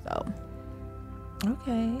 So,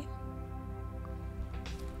 okay.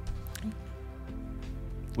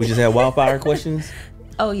 We just had wildfire questions.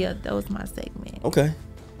 Oh yeah, that was my segment. Okay.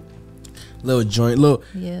 Little joint, little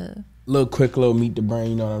quick, little meet the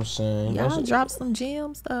brain. You know what I'm saying? Y'all dropped some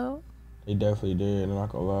gems though. They definitely did. I'm not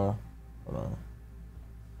gonna lie. Hold on.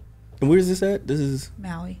 And where's this at? This is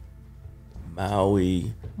Maui.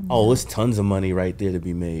 Oh, it's tons of money right there to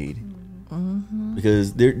be made.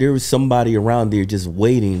 Because there was somebody around there just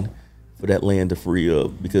waiting for that land to free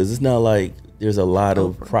up. Because it's not like there's a lot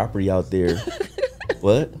of property out there.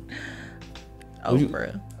 What? For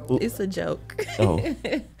real. It's a joke. Oh,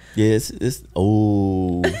 yeah, it's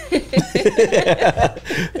oh,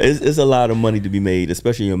 it's a lot of money to be made,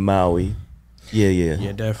 especially in Maui.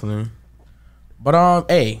 Yeah, definitely. But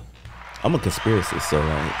hey, I'm a conspiracist, so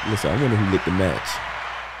like, listen, I wonder who lit the match.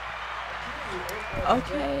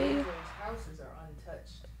 Okay. Those houses are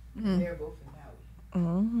untouched. They're both in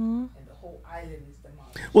Maui, and the whole island is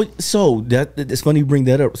demolished. Well, so it's funny you bring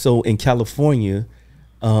that up. So in California,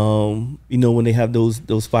 you know, when they have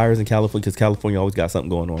those fires in California, because California always got something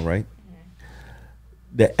going on, right?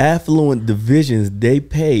 The affluent divisions, they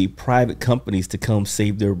pay private companies to come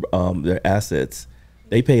save their assets.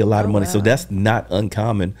 They pay a lot of money, so that's not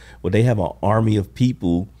uncommon. Well, they have an army of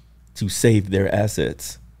people to save their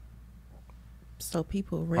assets. So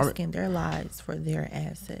people risking their lives for their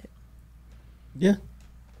asset. Yeah.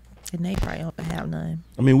 And they probably don't have none.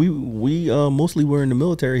 I mean, we mostly were in the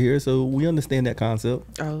military here, so we understand that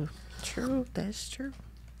concept. Oh, true. That's true.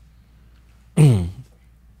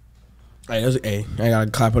 hey, I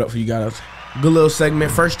gotta clap it up for you guys. Good little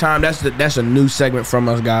segment. First time. That's a new segment from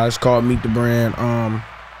us, guys. It's called Meet the Brand.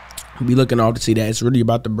 We'll be looking off to see that. It's really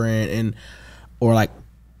about the brand or like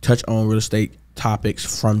touch on real estate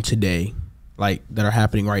topics from today, like that are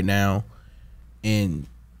happening right now, and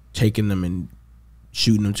taking them and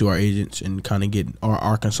shooting them to our agents and kind of getting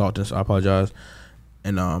our consultants. I apologize,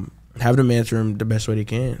 and having them answer them the best way they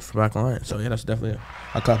can for my clients. So yeah, that's definitely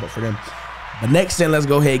a clap up for them. But next thing, let's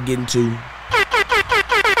go ahead and get into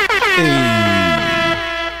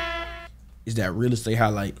is that real estate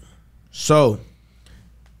highlight. So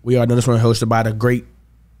we all know this one hosted by the great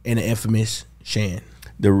and the infamous Shan,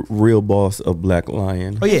 the real boss of Black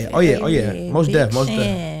Lion. Oh yeah. Most def.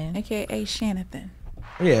 AKA Shanathan.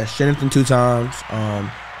 Yeah, Shanathan 2 times.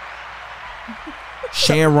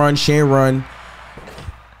 Shan run.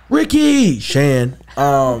 Ricky Shan.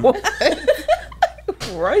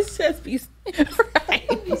 Royce just be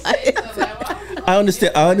I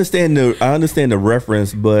understand the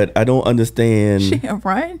reference, but I don't understand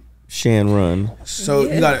Shan run. So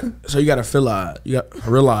you gotta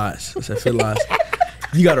realize. I said realize.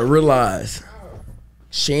 You gotta realize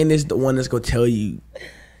Shan is the one that's gonna tell you.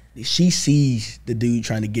 She sees the dude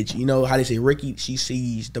trying to get you. You know how they say Ricky? She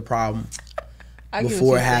sees the problem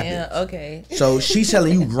before it happens. Okay. So she's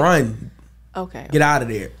telling you run. Okay. Get out of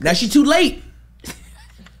there. Now she's too late.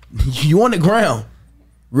 You on the ground,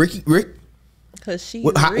 Rick. Cause she.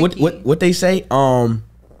 What they say?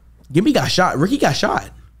 Gibby got shot. Ricky got shot.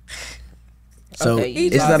 So okay,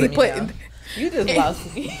 it's not. You just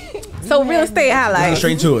lost me. So real estate highlights.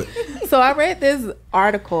 Straight to it. So I read this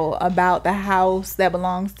article about the house that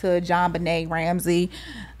belongs to John Benet Ramsey.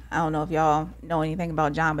 I don't know if y'all know anything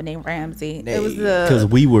about John Benet Ramsey. It was because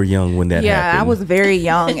we were young when that happened. Yeah, I was very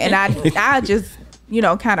young, and I just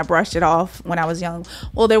kind of brushed it off when I was young.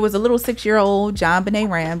 Well, there was a little 6-year-old John Benet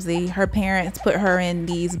Ramsey. Her parents put her in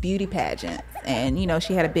these beauty pageants, and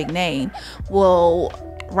she had a big name. Well,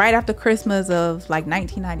 right after Christmas of like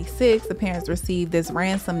 1996, the parents received this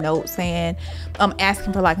ransom note saying,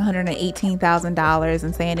 asking for like $118,000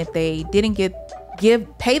 and saying if they didn't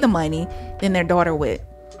pay the money, then their daughter would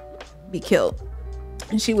be killed.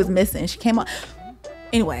 And she was missing. She came up.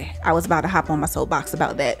 Anyway, I was about to hop on my soapbox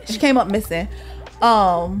about that. She came up missing.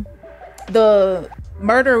 The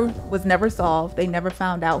murder was never solved. They never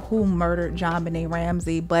found out who murdered John Benet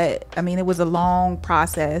Ramsey, but I mean, it was a long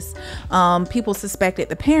process. People suspected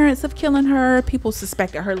the parents of killing her. People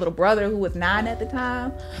suspected her little brother, who was 9 at the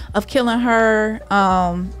time, of killing her.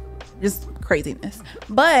 Just craziness.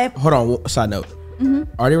 But hold on, side note.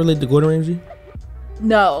 Are they related to Gordon Ramsay?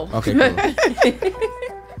 No. Okay, cool. They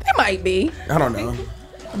might be. I don't know.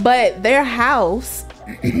 But their house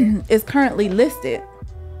is currently listed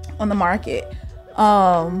on the market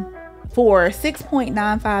for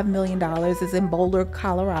 $6.95 million. It's in Boulder,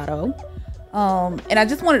 Colorado. And I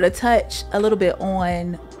just wanted to touch a little bit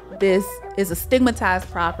on this. Is a stigmatized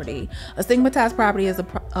property. A stigmatized property is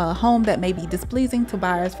a home that may be displeasing to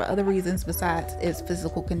buyers for other reasons besides its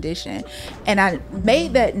physical condition. And I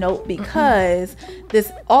made that note because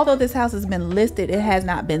although this house has been listed, it has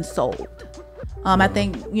not been sold. I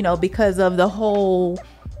think, because of the whole,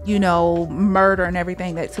 murder and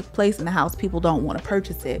everything that took place in the house, people don't want to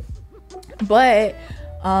purchase it. But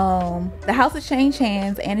the house has changed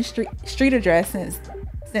hands and its street address since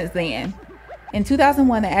then. In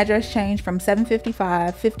 2001, the address changed from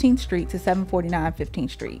 755 15th Street to 749 15th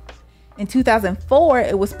Street. In 2004,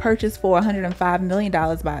 it was purchased for $105 million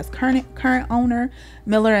by its current owner,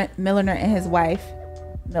 Milliner and his wife,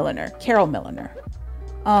 Carol Milliner.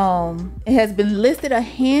 It has been listed a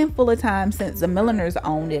handful of times since the Milliners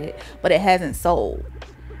owned it, but it hasn't sold.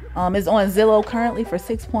 It's on Zillow currently for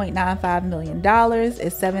 $6.95 million.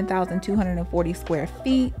 It's 7,240 square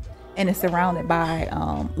feet, and it's surrounded by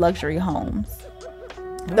luxury homes.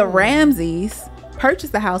 The Ramseys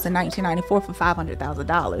purchased the house in 1994 for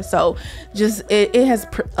 $500,000. So just it has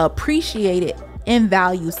appreciated in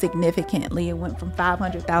value significantly. It went from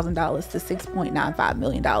 $500,000 to $6.95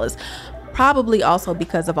 million, probably also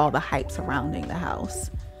because of all the hype surrounding the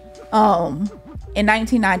house. In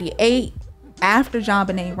 1998, after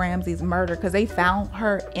JonBenet Ramsey's murder, because they found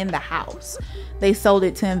her in the house, they sold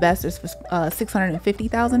it to investors for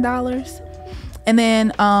 $650,000. And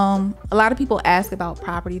then a lot of people ask about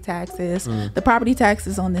property taxes. The property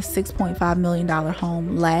taxes on this $6.5 million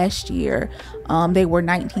home last year, they were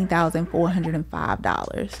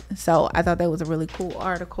 $19,405. So I thought that was a really cool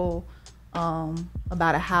article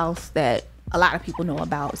about a house that a lot of people know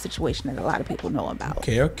about, a situation that a lot of people know about.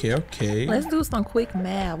 Okay. Let's do some quick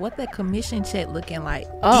math. What that commission check looking like?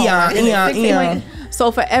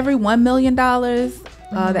 So for every $1 million, the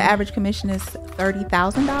average commission is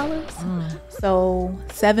 $30,000. So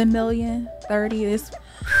 7 million, 30 is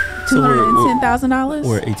 $210,000.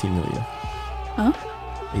 Or 18 million. Huh?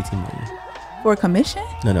 18 million. For a commission?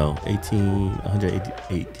 No,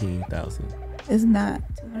 118,000. It's not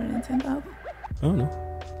 210,000. I don't know.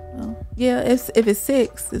 Well, yeah, if it's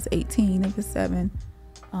 6, it's 18. If it's 7,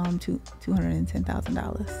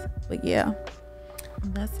 $210,000. But yeah,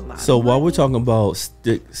 that's a lot. So while we're talking about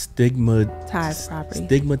stigmatized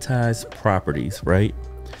properties, right?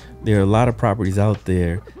 There are a lot of properties out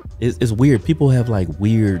there. It's weird. People have like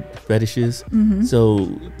weird fetishes. So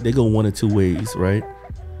they go one of two ways, right?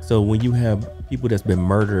 So when you have people that's been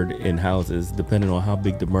murdered in houses, depending on how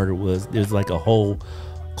big the murder was, there's like a whole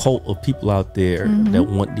cult of people out there that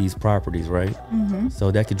want these properties, right?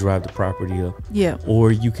 So that could drive the property up. Yeah.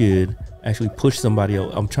 Or you could actually push somebody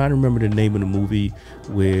else. I'm trying to remember the name of the movie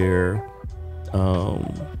where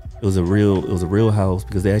it was a real house,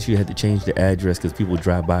 because they actually had to change the address because people would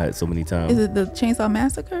drive by it so many times. Is it the Chainsaw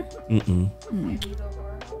Massacre? I think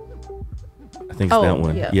it's that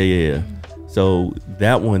one. Yeah. So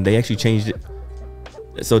that one, they actually changed it.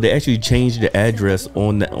 So they actually changed the address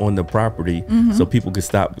on the property so people could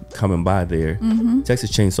stop coming by there.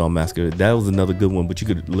 Texas Chainsaw Massacre, that was another good one, but you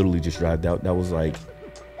could literally just drive that. That was like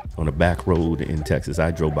on a back road in Texas.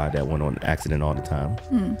 I drove by that one on accident all the time.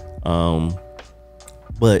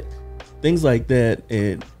 But things like that,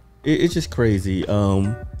 and it's just crazy.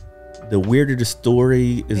 The weirder the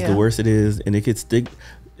story is, the worse it is, and it could stick.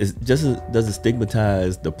 It just doesn't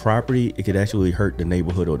stigmatize the property. It could actually hurt the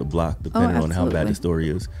neighborhood or the block, depending on how bad the story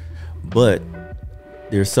is. But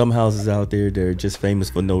there's some houses out there that are just famous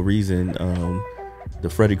for no reason. The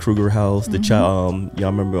Freddy Krueger house, the child.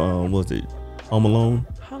 Y'all remember? What was it? Home Alone?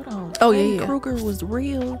 Hold on. Oh, Freddy yeah. Krueger was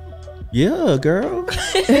real. Yeah, girl.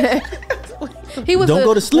 He was. Don't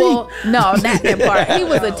go to sleep. Well, no, not that part. He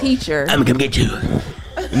was a teacher. I'm gonna get you.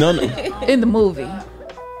 No. In the movie.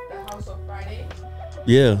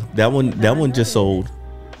 Yeah, that one just sold.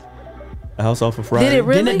 The house off of Friday. Did it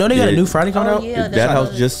really? Don't they got a new Friday coming out? Yeah, that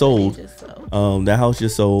house just sold. That house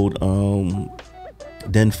just sold.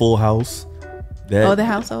 Then Full House. The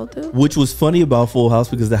household too. Which was funny about Full House,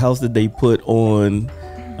 because the house that they put on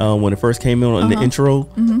when it first came in the intro,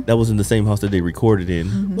 that was in the same house that they recorded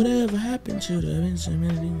in. Whatever happened to the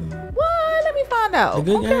What? Let me find out.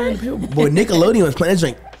 the good guy? Boy, Nickelodeon was playing that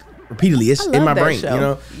drink repeatedly. It's in my that brain, show. you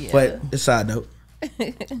know. Yeah. But it's a side note.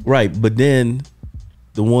 Right, but then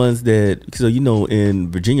the ones that, so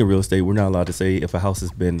in Virginia real estate, we're not allowed to say if a house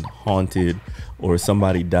has been haunted or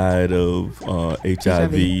somebody died of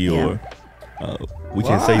HIV or we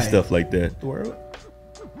can't say stuff like that. The world.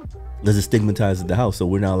 Does it stigmatize the house? So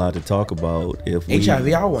we're not allowed to talk about if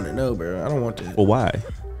HIV. I want to know, bro. I don't want to. Well, why?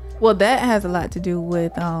 Well, that has a lot to do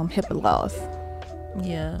with HIPAA laws.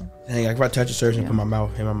 Yeah. Dang, like if I touch a surgeon, put my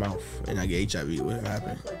mouth in my mouth, and I get HIV, what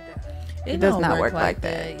happen? It does don't not work like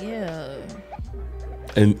that. Yeah.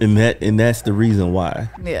 And that's the reason why.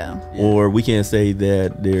 Yeah. Or we can't say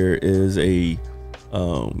that there is a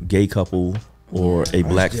gay couple or a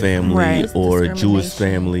black family Right. or a Jewish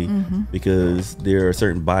Discrimination. family, because there are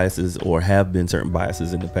certain biases or have been certain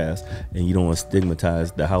biases in the past, and you don't want to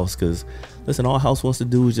stigmatize the house, because listen, all house wants to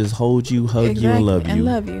do is just hold you, hug you, and love you. And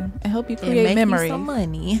love you. And help you And create make memories. you some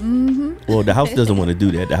money. Well, the house doesn't want to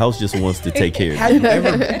do that. The house just wants to take care of you.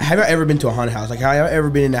 Have you ever been to a haunted house? Like, have you ever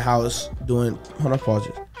been in the house doing? Hold on, pause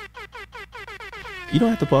it. You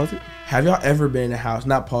don't have to pause it. Have y'all ever been in a house?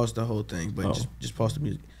 Not pause the whole thing, but just pause the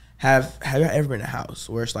music. Have y'all ever been in a house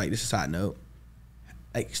where it's like, this is a side note?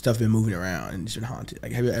 like stuff been moving around and it's been haunted?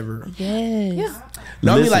 Like, have you ever? Yes. Yeah.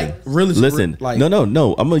 No, I mean like really. Listen, like no. I'm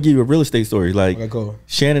gonna give you a real estate story. Like, okay, cool.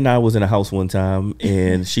 Shannon and I was in a house one time,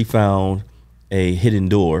 and she found a hidden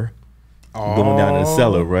door going down in the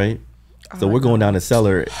cellar, right? So we're going down the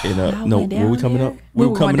cellar, and no, were we coming up? We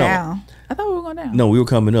were coming going up. down. I thought we were going down. No, we were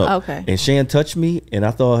coming up. Okay. And Shan touched me, and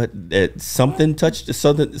I thought that something touched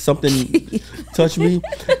me,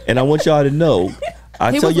 and I want y'all to know.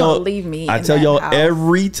 I tell y'all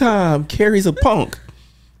every time Carrie's a punk.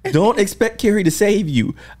 Don't expect Carrie to save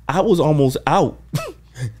you. I was almost out.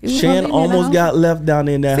 Shan almost got left down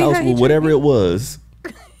in that house with whatever it was.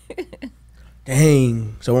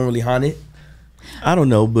 Dang. So it wasn't really haunted? I don't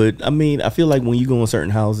know, but I mean, I feel like when you go in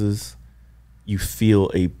certain houses, you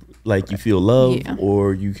feel love,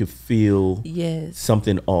 or you could feel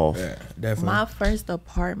something off. Yeah, definitely. My first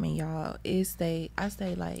apartment, y'all, I stay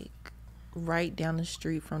like right down the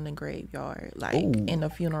street from the graveyard, like in the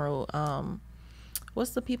funeral.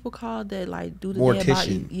 What's the people called that like do the dead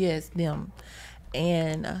body? Yes, them.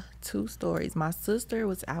 And 2 stories. My sister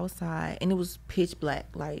was outside, and it was pitch black.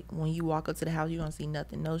 Like when you walk up to the house, you don't see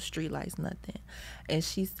nothing, no street lights, nothing. And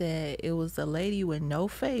she said it was a lady with no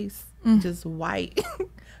face, just white,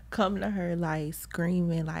 come to her like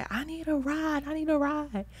screaming, like I need a ride.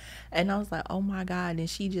 And I was like, oh my God. And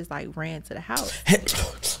she just like ran to the house.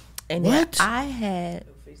 And what? I had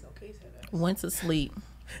went to sleep.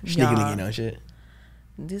 Sneaking on shit.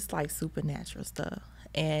 This like supernatural stuff.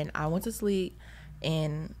 And I went to sleep.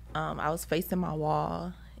 And I was facing my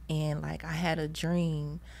wall, and like I had a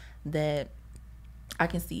dream that I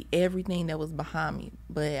can see everything that was behind me,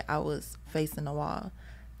 but I was facing the wall,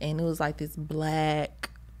 and it was like this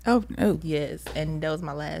black. Oh yes, and that was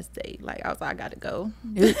my last day. Like I was like, I gotta go.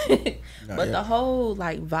 But the whole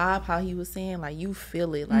like vibe, how he was saying, like you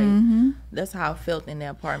feel it, like that's how I felt in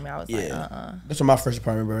that apartment. I was like, That's what my first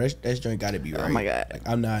apartment, bro. That joint gotta be right. Oh my God, like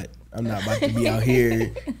I'm not about to be out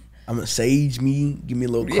here. I'm gonna sage me, give me a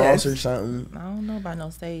little cross or something. I don't know about no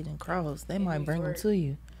sage and cross. They might bring them to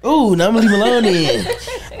you. Ooh, no, I'm gonna leave it alone then.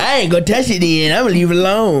 I ain't gonna touch it then. I'm gonna leave it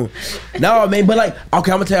alone. No, man, but like,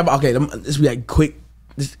 okay, I'm gonna tell you about, this will be like quick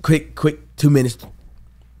 2 minutes,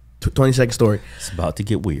 20-second story. It's about to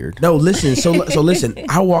get weird. No, listen, so listen,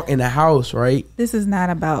 I walk in the house, right? This is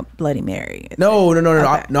not about Bloody Mary. No.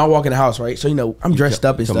 Okay. I walk in the house, right? So, I'm dressed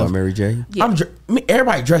up and stuff. About Mary J? Yeah.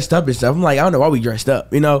 Everybody dressed up and stuff. I'm like, I don't know why we dressed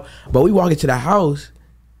up, But we walk into the house,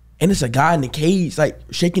 and it's a guy in the cage, like,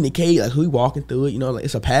 shaking the cage, like, who walking through it, like,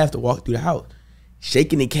 it's a path to walk through the house.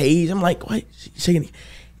 Shaking the cage. I'm like, what? Shaking it.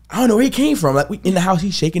 I don't know where he came from. Like, we in the house,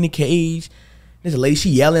 he's shaking the cage. There's a lady, she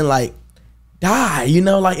yelling, like, die,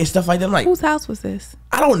 like, and stuff like that. I'm like, whose house was this?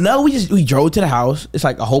 I don't know. We drove to the house. It's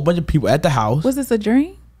like a whole bunch of people at the house. Was this a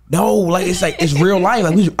dream? No, like it's real life.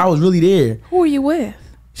 Like I was really there. Who were you with?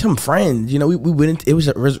 Some friends. We went. It was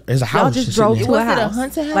a house. Y'all just drove to a house,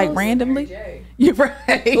 haunted house, like randomly. You're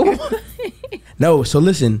right. No, so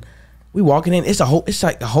listen, we walking in. It's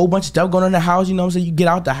like a whole bunch of stuff going on in the house. You know what I'm saying? You get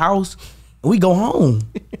out the house and we go home.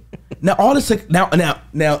 Now all this now.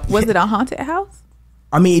 Was it a haunted house?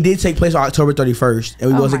 I mean, it did take place on October 31st,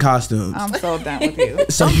 and we wasn't costumes. I'm so done with you.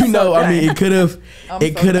 So I mean, it could have.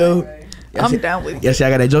 I'm done with you. Yes, I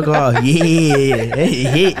got that joke off.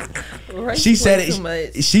 Yeah. Right, she said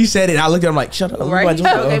it. She said it. I looked at her, I'm like, shut up. Right.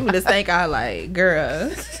 Gave me the stank eye, like,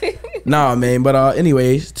 girl. Nah, man. But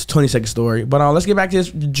anyways, it's a 20-second story. But let's get back to this.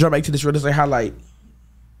 Jump back to this real estate highlight.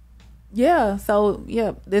 Yeah. So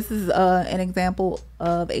this is an example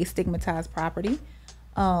of a stigmatized property.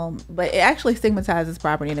 But it actually stigmatizes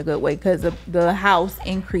property in a good way because the house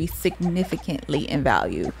increased significantly in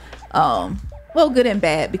value. Well, good and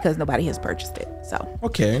bad because nobody has purchased it. So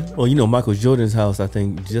okay. Well, Michael Jordan's house, I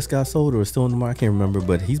think, just got sold or is still in the market. I can't remember,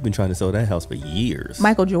 but he's been trying to sell that house for years.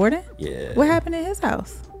 Michael Jordan? Yeah. What happened in his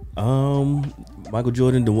house? Michael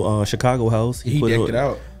Jordan, the Chicago house. He decked it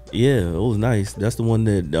out. Yeah, it was nice. That's the one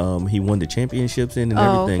that he won the championships in and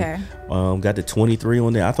everything. Okay. Got the 23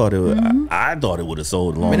 on there. I thought it would. I thought it would have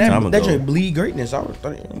sold a long time ago. That joint bleed greatness.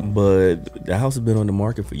 But the house has been on the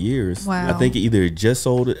market for years. Wow. I think it either just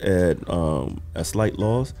sold it at a slight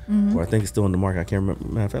loss, or I think it's still on the market. I can't remember.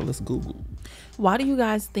 Matter of fact, let's Google. Why do you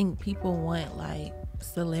guys think people want like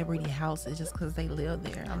celebrity houses just because they live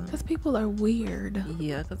there? Because people are weird.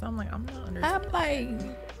 Yeah, because I'm not understanding. I'm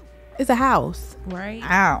like, it's a house, right?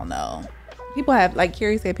 I don't know. People have, like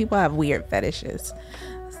Carrie said, people have weird fetishes.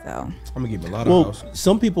 So I'm gonna give a lot of house.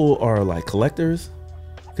 Some people are like collectors.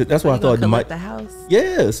 Cause that's why I thought the house.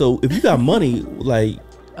 Yeah, so if you got money, like.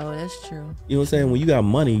 Oh, that's true. You know what I'm saying? When you got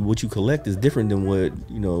money, what you collect is different than what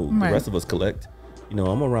the rest of us collect.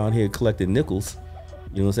 I'm around here collecting nickels.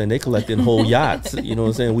 You know what I'm saying? They collecting whole yachts. You know what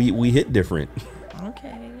I'm saying? We hit different.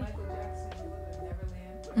 Okay.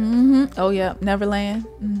 Oh yeah, Neverland.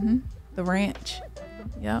 The ranch.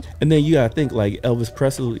 Yep. And then you gotta think like Elvis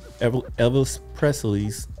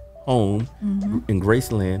Presley's home in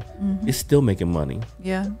Graceland is still making money.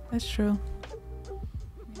 Yeah, that's true.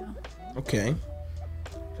 Okay.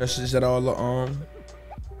 Is that all?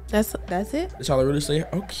 That's it. That's all I really say.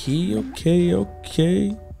 Okay.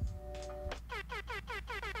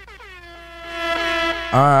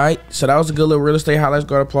 All right. So that was a good little real estate highlight. Let's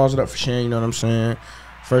go to applause it up for sharing. You know what I'm saying?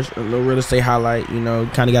 First, a little real estate highlight. You know,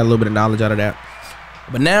 kind of got a little bit of knowledge out of that.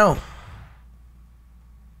 But now,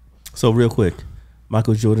 so real quick,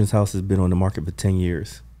 Michael Jordan's house has been on the market for 10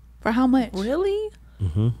 years. For how much? Really?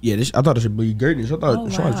 Yeah, I thought this would be greatness. I thought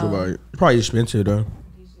it's about it. Probably expensive though.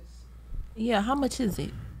 Yeah. How much is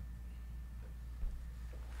it?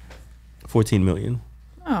 $14 million.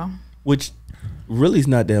 Oh. Which really is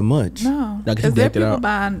not that much. No. No, 'cause he Because there are decked it people out.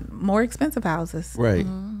 buying more expensive houses. Right.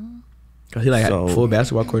 Cause he like had full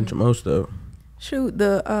basketball court to most though. Shoot,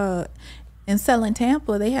 in selling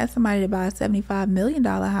Tampa, they had somebody to buy a $75 million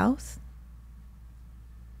house.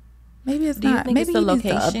 Maybe it's Do you not. think Maybe it's the he needs to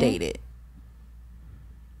location? update it.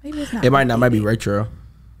 Maybe it's not. It might be updated.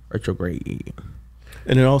 retrograde.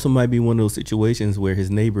 And it also might be one of those situations where his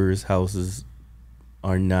neighbors' houses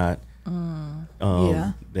are not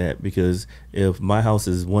that, because if my house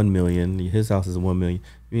is $1 million, his house is $1 million,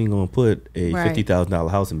 you ain't gonna put a Right. $50,000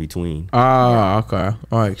 house in between. Okay.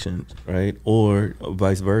 All makes sense. Right? Or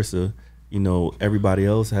vice versa. You know, everybody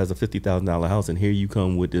else has a $50,000 house, and here you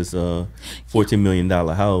come with this $14 million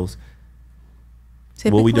house.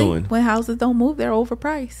 Typically, What we doing? when houses don't move, they're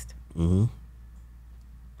overpriced.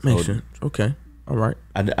 Makes sense. Okay. All right.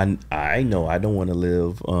 I know I don't want to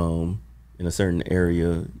live in a certain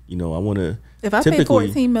area. You know, I want to. If I pay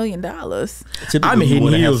 $14 million, Typically, you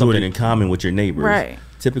want to have something in common with your neighbors. Right.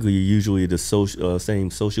 Typically, you're usually the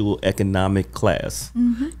same social economic class.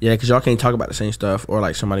 Yeah, because y'all can't talk about the same stuff, or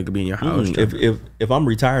like somebody could be in your house. If I'm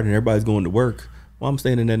retired and everybody's going to work, well, I'm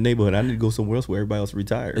staying in that neighborhood. I need to go somewhere else where everybody else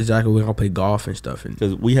retired. Exactly. We're gonna play golf and stuff.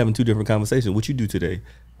 Because we having two different conversations. What you do today?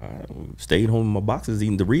 Stayed home in my boxes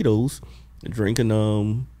eating Doritos, drinking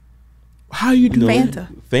how you do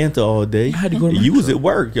Fanta all day. I had to go to my you was truck. at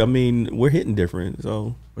work. I mean, we're hitting different.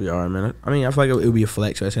 So Yeah, all right, man. I mean, I feel like it would be a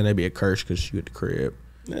flex. So I saying that'd be a curse because you at the crib.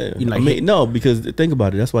 yeah. You like I mean, no, because think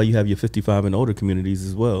about it. That's why you have your 55 and older communities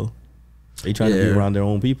as well. They trying to be around their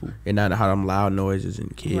own people. And not how them loud noises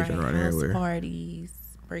and kids Right. running House everywhere. parties,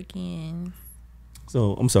 break-ins.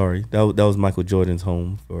 So I'm sorry. That was Michael Jordan's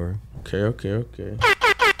home for. Okay.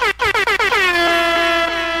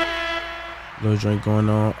 No drink going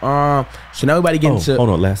on. So now everybody getting to. Hold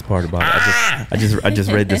on, last part about it. I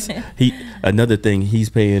just read this. Another thing, he's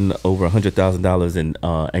paying over $100,000 in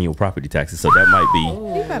annual property taxes. So that might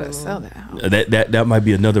be. you better sell that house. That might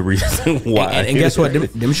be another reason why. And guess what?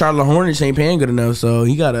 Them Charlotte Hornets ain't paying good enough, so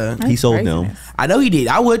he gotta. He sold them. I know he did.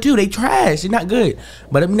 I would too. They trash. They're not good.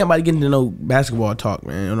 But I'm not about to get into no basketball talk,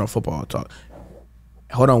 man. Or no football talk.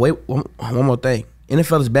 Hold on. Wait. One more thing.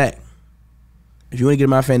 NFL is back. If you want to get in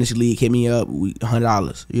my fantasy league, hit me up.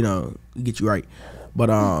 $100. You know, we get you right. But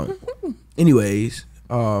anyways,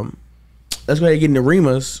 let's go ahead and get into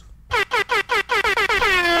Rima's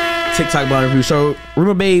TikTok blind review. So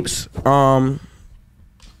Rima Babes,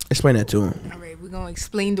 explain that to him. All right, we're gonna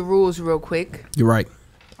explain the rules real quick. You're right.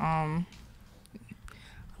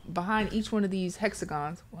 Behind each one of these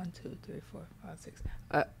hexagons, 1, 2, 3, 4, 5, 6.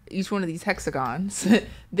 Each one of these hexagons,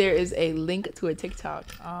 there is a link to a TikTok.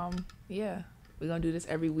 Yeah, we're gonna do this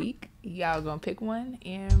every week. Y'all gonna pick one,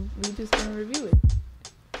 and we're just gonna review it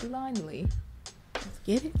blindly. Let's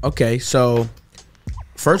get it. Okay, so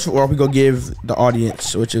first of all, we gonna give the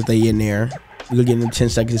audience, which if they in there, we gonna give them 10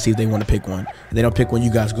 seconds to see if they want to pick one. If they don't pick one,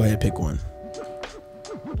 you guys go ahead and pick one.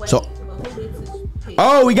 So,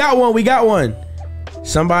 we got one.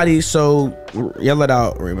 Somebody, so yell it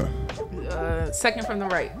out, Rima. Second from the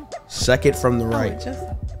right. Second from the right.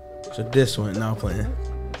 So this one, now playing.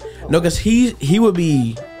 No, because he would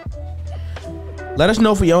be. Let us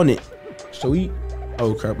know if we own it. So we.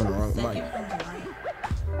 Oh crap! I'm wrong. Mic.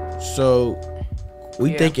 So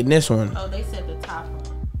we thinking this one. Oh, they said the top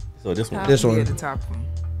one. So this one. This one. Yeah, the top one.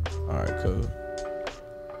 All right, cool.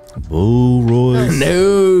 Boo Royce.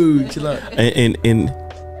 No, chill out. And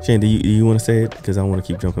Shane, do you want to say it? Because I want to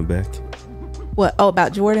keep jumping back. What? Oh,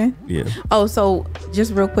 about Jordan? Yeah. Oh, so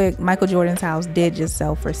just real quick, Michael Jordan's house did just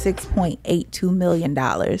sell for $6.82 million.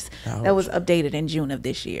 That was updated in June of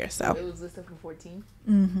this year. So It was listed for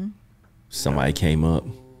 14. Somebody came up.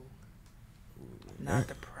 Not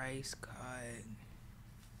the price cut.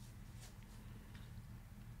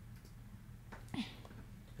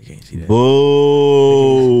 You can't see that.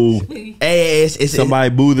 Boo. Hey, it's Somebody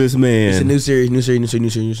boo this man. It's a new series.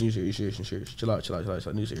 Chill out.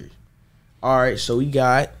 New series. All right, so we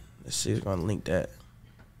got. Let's see. We're gonna link that.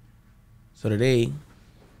 So today.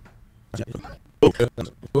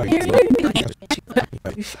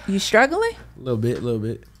 You struggling? A little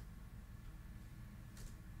bit.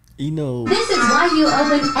 You know. This is why you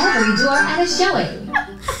open every door at a showing.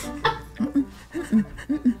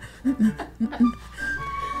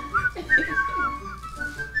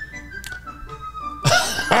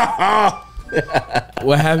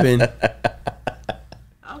 What happened?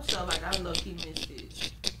 I'm so like I low-key missed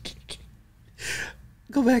it.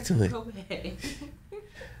 Go back to it. Go back.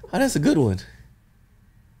 Oh, that's a good one.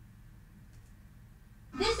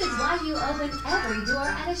 This is why you open every door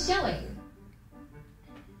at a showing.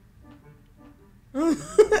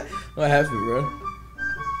 What happened, bro?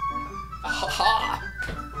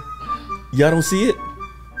 Y'all don't see it?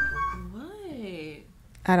 What?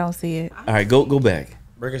 I don't see it. All right, go back.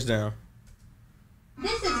 Break us down.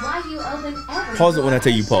 This is why you open every Pause it door when I at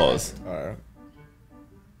tell a you showing. pause. All right.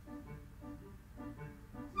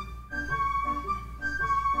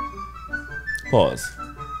 Pause.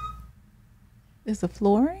 Is the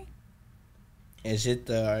flooring? Is it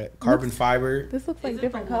the carbon fiber? This looks like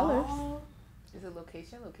different colors. Is it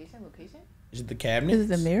location? Is it the cabinet? Is it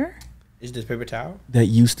the mirror? Is this paper towel? That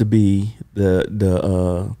used to be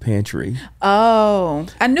the pantry. Oh,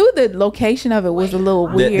 I knew the location of it was a little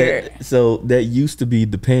weird. So that used to be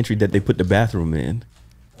the pantry that they put the bathroom in.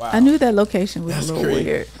 Wow. I knew that location was a little crazy.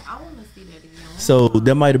 weird. I want to see that again. So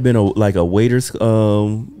that might have been a waiter's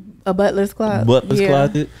A butler's closet.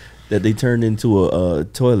 closet that they turned into a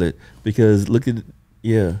toilet because look at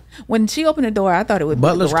When she opened the door, I thought it would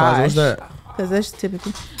Butler's be the garage. closet. What's that? Because that's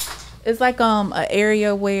typically, it's like an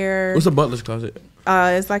area where What's a butler's closet?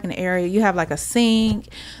 it's like an area you have like a sink.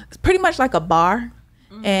 It's pretty much like a bar,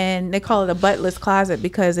 and they call it a butler's closet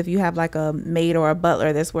because if you have like a maid or a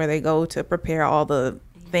butler, that's where they go to prepare all the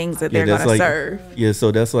things that they're gonna serve. Yeah,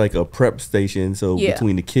 so that's like a prep station. So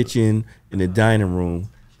between the kitchen and the dining room,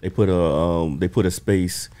 they put a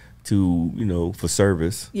space to for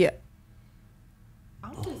service. Yeah.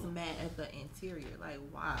 I'm just mad at the interior. Like,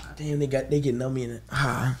 why? Damn, they get nummy in it.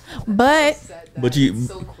 But you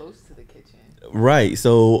so close to the kitchen. Right.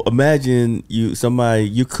 So imagine you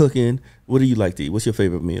cooking. What do you like to eat? What's your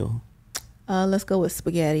favorite meal? let's go with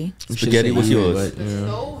spaghetti. Spaghetti. What's yours? The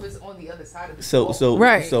stove is on the other side of the So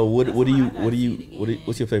Right. So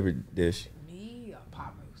what's your favorite dish? Me, a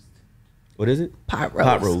pot roast. What is it? Pot roast.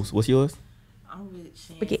 Pot roast. What's yours? I'm with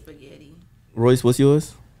Shan spaghetti. Royce, what's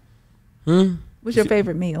yours? What's your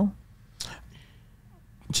favorite meal?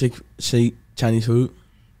 Chinese food.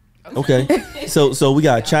 Okay. So we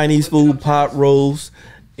got Chinese food, pot roast,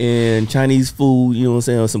 and Chinese food, you know what I'm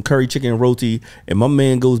saying, some curry chicken and roti, and my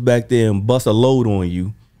man goes back there and busts a load on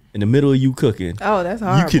you in the middle of you cooking. Oh, that's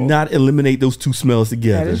horrible. You cannot eliminate those two smells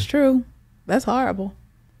together. That is true. That's horrible.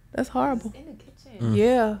 That's horrible. In the kitchen.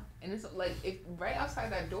 Yeah. And it's like right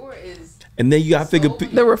outside that door is And then you got to figure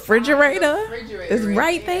The refrigerator is right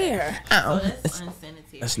right there. So that's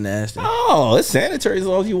unsanitary. That's nasty. Oh, it's sanitary as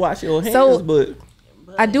long as you wash your hands, So- but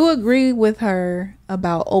I do agree with her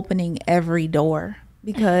about opening every door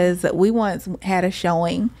because we once had a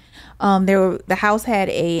showing. The house had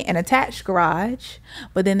an attached garage,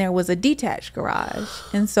 but then there was a detached garage,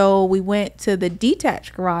 and so we went to the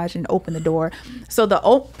detached garage and opened the door. So the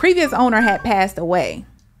previous owner had passed away,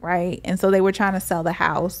 right? And so they were trying to sell the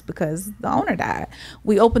house because the owner died.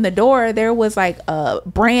 We opened the door. There was like a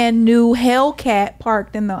brand new Hellcat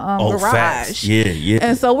parked in the garage. facts. Yeah.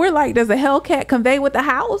 And so we're like, does a Hellcat convey with the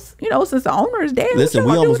house? You know, since the owner is dead. what listen, you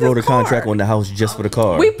we gonna do almost with wrote a this car? contract on the house just for the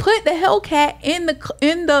car. We put the Hellcat in the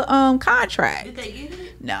contract. Did they get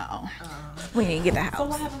it? No, we didn't get the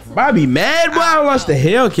house. Bobby mad? Why I lost the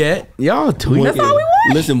Hellcat? Y'all tweet. That's all we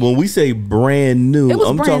want. Listen, when we say brand new, It was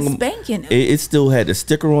I'm brand talking spanking new. it still had the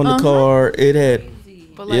sticker on the car. It had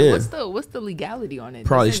But like, Yeah. what's the legality on it?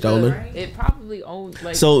 Probably Doesn't stolen. It probably owns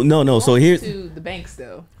like So so belongs here's to the bank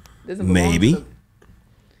still. Doesn't belong maybe to the,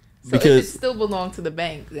 so because if it still belongs to the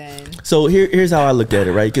bank, then so here's how I looked at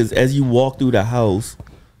it, right? Because as you walk through the house,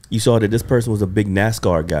 you saw that this person was a big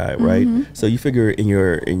NASCAR guy, right? So you figure in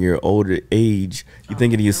your older age, you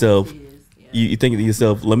thinking to yourself, you thinking to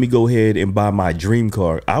yourself, let me go ahead and buy my dream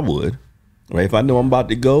car. I would, right? If I know I'm about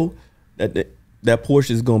to go, that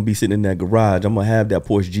Porsche is gonna be sitting in that garage. I'm gonna have that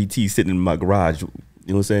Porsche GT sitting in my garage. You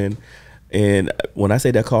know what I'm saying? And when I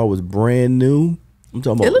say that car was brand new, I'm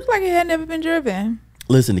talking about. It looked like it had never been driven.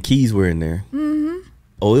 Listen, the keys were in there.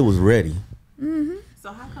 Oh, it was ready.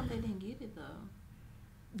 So how come they didn't get it though?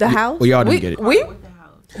 The house. well, y'all didn't get it. We With the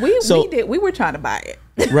house. We were trying to buy it.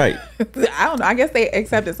 Right. I don't know. I guess they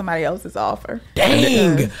accepted somebody else's offer.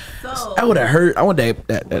 Dang. So I would have heard. I would would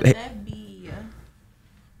that be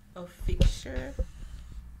a fixture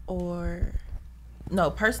or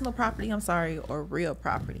no personal property? I'm sorry, or real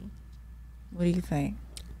property? What do you think?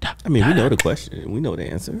 I mean, we know the question. We know the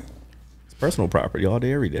answer. It's personal property all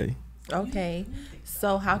day, every day. Okay.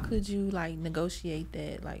 So how could you like negotiate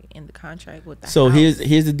that like in the contract with the So house?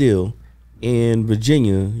 here's the deal. In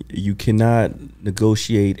Virginia, you cannot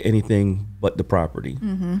negotiate anything but the property,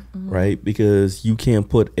 right? Because you can't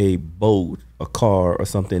put a boat, a car, or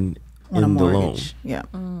something On a in the loan, mortgage. Yeah.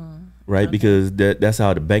 right? Because that's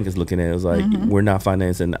how the bank is looking at it. It's like we're not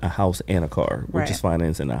financing a house and a car; we're Right. just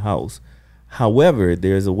financing a house. However,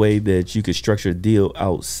 there's a way that you could structure a deal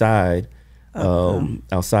outside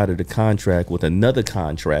outside of the contract with another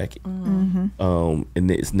contract, and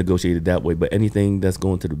it's negotiated that way. But anything that's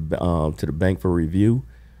going to the bank for review,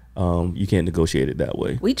 you can't negotiate it that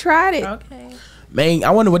way. We tried it. Okay. Man,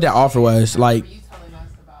 I wonder what that offer was. Like, You telling us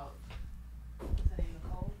about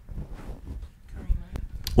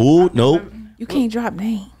Oh nope. You can't drop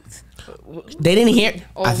names. they didn't hear.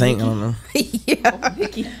 Oh, I think. I Nikki. don't know. Yeah.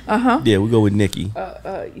 Nikki. Yeah, we go with Nikki.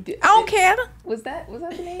 You did, I don't care. Was that the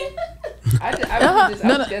name? I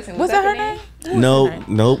was guessing. Was that her the name?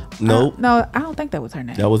 Nope. No, I don't think that was her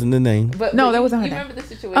name. That wasn't the name. But No, that you, wasn't her you name. remember the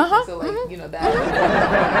situation, so like that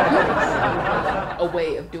a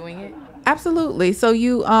way of doing it. Absolutely. So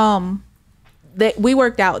you that we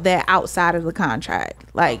worked out that outside of the contract.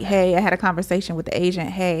 Like, hey, I had a conversation with the agent.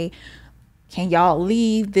 Hey, can y'all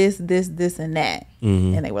leave this, and that?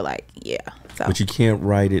 And they were like, yeah. So But you can't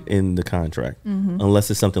write it in the contract unless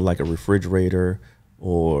it's something like a refrigerator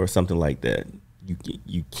or something like that.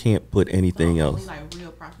 You can't put anything else. Only like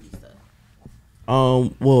real property stuff.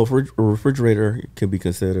 Well, a refrigerator can be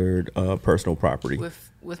considered personal property.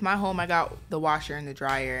 With my home, I got the washer and the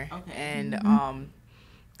dryer, Okay. and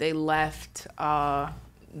they left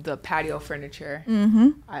the patio furniture.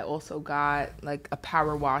 I also got like a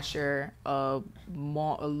power washer, a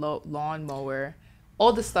lawn mower,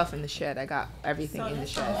 all the stuff in the shed. I got everything in the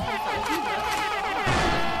shed.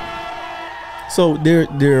 So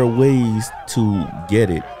there are ways to get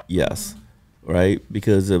it, yes, right?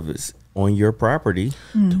 Because if it's on your property,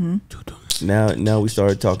 now we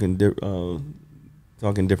started talking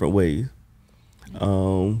different ways.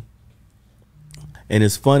 And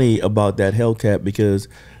it's funny about that Hellcat because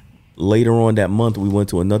later on that month we went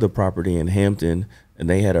to another property in Hampton and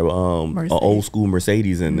they had a old school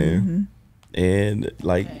Mercedes in there, and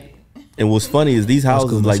like. And what's funny is these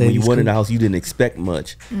houses, like when you went in the house, you didn't expect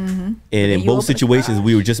much. And in both situations,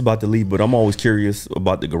 we were just about to leave. But I'm always curious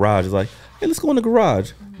about the garage. It's like, hey, let's go in the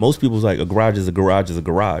garage. Most people's like, a garage is a garage is a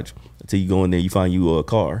garage. Until you go in there, you find you a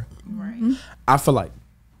car. Right. I feel like,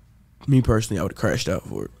 me personally, I would have crashed out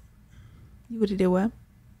for it. you would have did what?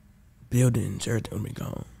 Buildings, everything would be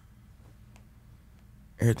gone.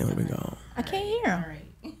 Everything would be gone. I can't hear him. All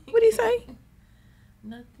right. What did he say?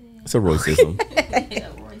 Nothing. It's a Roycism.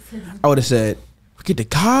 I would have said, forget the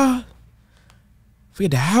car,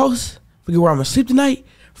 forget the house, forget where I'm gonna sleep tonight,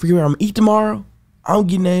 forget where I'm gonna eat tomorrow. I'm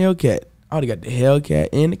getting that Hellcat. I would have got the Hellcat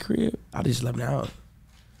in the crib. I just left the house.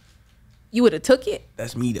 You would have took it.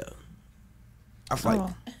 That's me though. I feel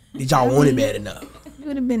like, did y'all want it bad enough? You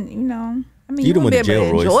would have been, I mean, You'd you have wouldn't be went to able to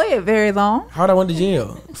jail, Royce. enjoy it very long. How'd I went to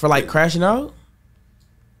jail? For like crashing out?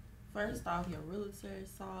 First off, your realtor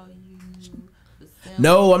saw you.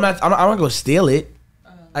 No, I'm not gonna steal it.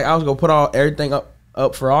 Like, I was gonna put everything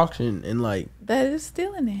up for auction and like. That is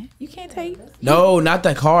still in it. You can't take. No, not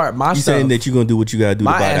the car. My You stuff. saying that you're gonna do what you gotta do to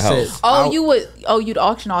My buy the assets. house? Oh, you would. Oh, you'd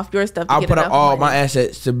auction off your stuff. To I'll get put up enough all money. my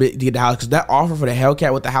assets to get the house because that offer for the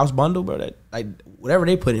Hellcat with the house bundle, bro. That like whatever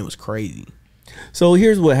they put in was crazy. So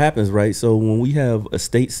here's what happens, right? So when we have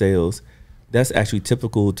estate sales, that's actually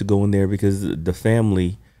typical to go in there because the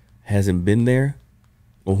family hasn't been there,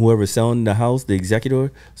 or whoever's selling the house, the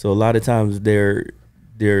executor. So a lot of times they're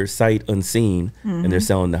sight unseen and they're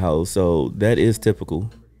selling the house. So that is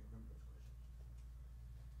typical.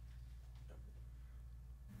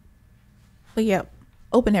 But yeah,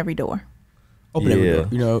 open every door. Open every Yeah.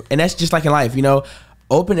 door, and that's just like in life,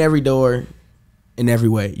 open every door in every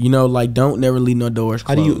way, like don't never leave no doors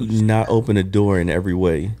How closed. do you not open a door in every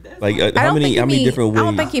way? Like I how don't many think you mean, different ways? I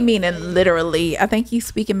don't think you mean it literally. I think he's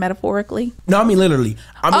speaking metaphorically. No, I mean literally.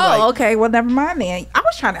 I mean Oh, like, okay. Well, never mind then. I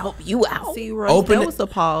was trying to help you out. See, Royce, Open that it- was a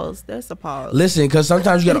pause. There's a pause. listen, because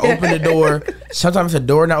sometimes you gotta open the door. Sometimes if the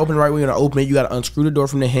door not open the right way, you gotta open it. You gotta unscrew the door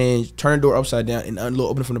from the hinge, turn the door upside down, and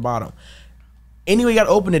open it from the bottom. Anyway, you gotta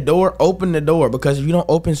open the door. Open the door because if you don't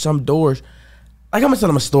open some doors, like I'm gonna tell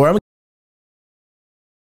them a story.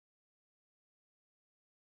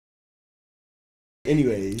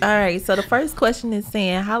 Anyways. All right. So the first question is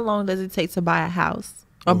saying, how long does it take to buy a house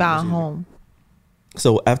or buy a home?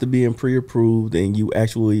 So after being pre-approved and you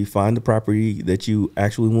actually find the property that you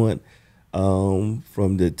actually want,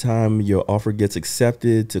 from the time your offer gets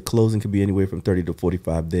accepted to closing could be anywhere from 30 to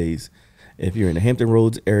 45 days. If you're in the Hampton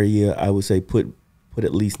Roads area, I would say put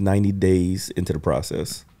at least 90 days into the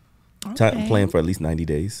process. Okay. Plan for at least 90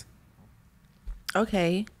 days.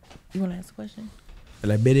 Okay. You want to ask a question?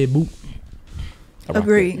 Like Betty Boop.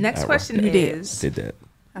 Agreed. Next question You did. is, Did that.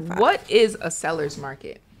 what is a seller's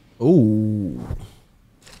market? Ooh.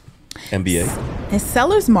 MBA. A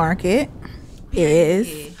seller's market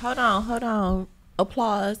is Hold on.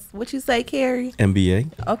 Applause. What you say, Carrie? MBA.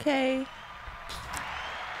 Okay.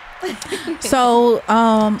 so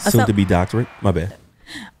Soon to be doctorate. My bad.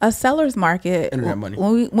 a seller's market. Internet money.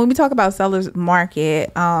 When we talk about seller's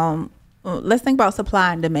market, let's think about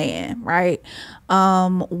supply and demand, right?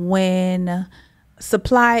 When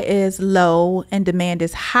supply is low and demand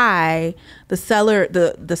is high, the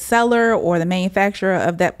seller or the manufacturer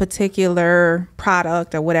of that particular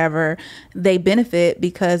product or whatever, they benefit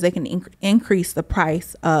because they can increase the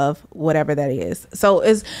price of whatever that is. So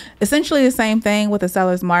it's essentially the same thing with the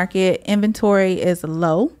seller's market. Inventory is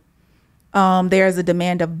low. There's a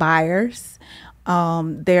demand of buyers.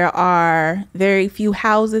 There are very few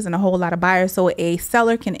houses and a whole lot of buyers. So a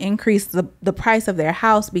seller can increase the price of their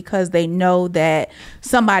house because they know that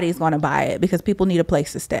somebody's going to buy it because people need a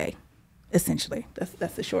place to stay. Essentially,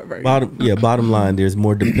 that's the short version. Bottom line, there's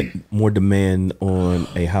more demand on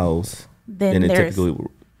a house than it typically would.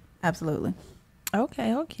 Absolutely.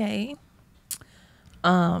 Okay.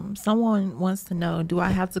 Someone wants to know, do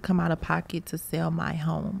I have to come out of pocket to sell my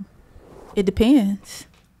home? It depends.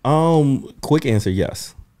 Quick answer,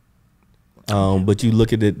 yes. But you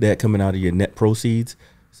look at that coming out of your net proceeds.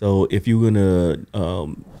 So if you're gonna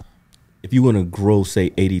grow,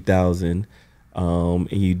 say 80,000, and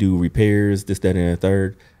you do repairs, this, that, and a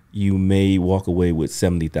third, you may walk away with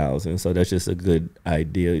 70,000. So that's just a good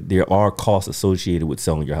idea. There are costs associated with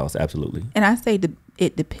selling your house, absolutely. And I say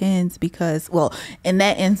it depends because, well, in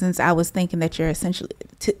that instance, I was thinking that you're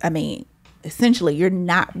essentially you're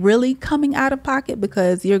not really coming out of pocket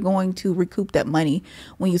because you're going to recoup that money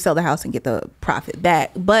when you sell the house and get the profit back.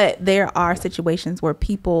 But there are situations where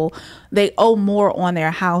people, they owe more on their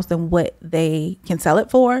house than what they can sell it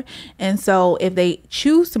for. And so if they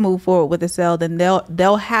choose to move forward with the sale, then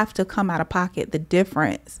they'll have to come out of pocket the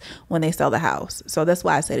difference when they sell the house. So that's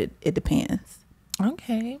why I said it depends.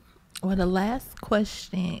 Okay. Well, the last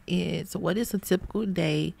question is, what is a typical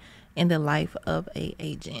day in the life of a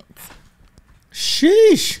agent?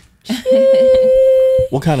 Sheesh.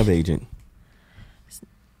 What kind of agent?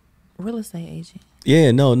 Real estate agent.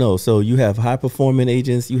 Yeah, no. So you have high performing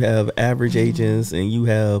agents, you have average agents, and you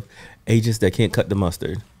have agents that can't cut the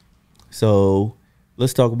mustard. So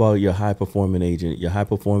let's talk about your high performing agent. Your high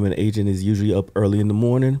performing agent is usually up early in the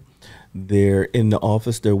morning. They're in the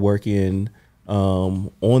office. They're working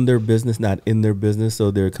on their business, not in their business.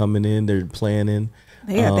 So they're coming in, they're planning.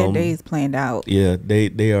 They have their days planned out. Yeah,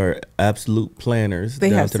 they are absolute planners. They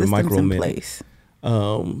down have to the systems micro in minute. place.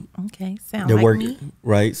 Okay, sound They're like working me.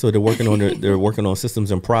 right, so they're working on they're working on systems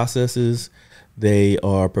and processes. They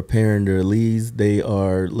are preparing their leads. They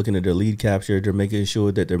are looking at their lead capture. They're making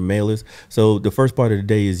sure that their mailers. So the first part of the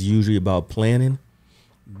day is usually about planning.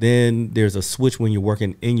 Then there's a switch when you're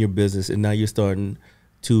working in your business, and now you're starting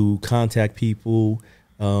to contact people.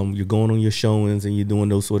 You're going on your showings and you're doing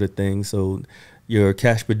those sort of things. So your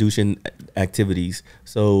cash producing activities.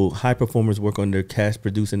 So high performers work on their cash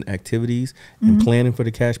producing activities and planning for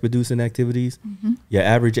the cash producing activities. Your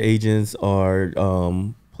average agents are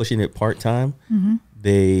pushing it part time.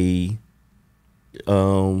 They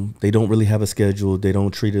don't really have a schedule. They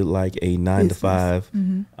don't treat it like a 9 to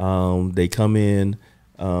 5. They come in,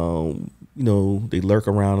 they lurk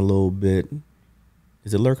around a little bit.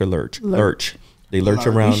 Is it lurk or lurch? Lurch. They lurch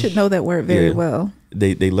around. You should know that word very well.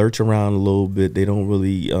 They lurch around a little bit. They don't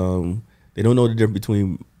really they don't know the difference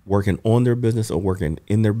between working on their business or working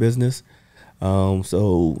in their business.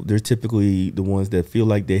 So they're typically the ones that feel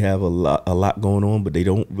like they have a lot going on, but they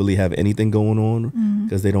don't really have anything going on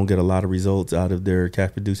because they don't get a lot of results out of their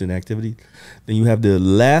cash producing activity. Then you have the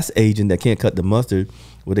last agent that can't cut the mustard,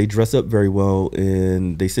 where they dress up very well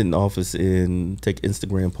and they sit in the office and take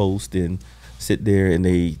Instagram posts and sit there and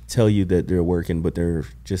they tell you that they're working, but they're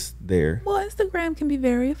just there. Well, Instagram can be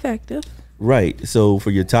very effective. Right. So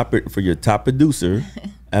for your top producer,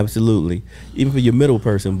 absolutely. Even for your middle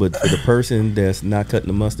person, but for the person that's not cutting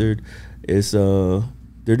the mustard, it's they're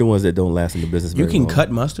the ones that don't last in the business. You very can long.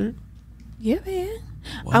 cut mustard? Yeah, man.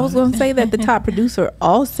 I was going to say that the top producer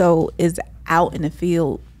also is out in the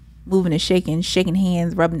field, moving and shaking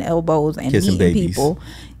hands, rubbing elbows, and Kissing meeting babies. people.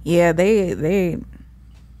 Yeah, they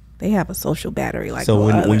have a social battery like. So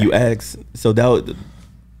when you ask, so that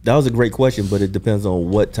was a great question, but it depends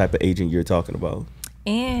on what type of agent you're talking about.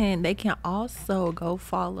 And they can also go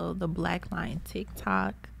follow the Black Line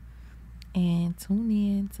TikTok and tune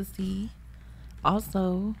in to see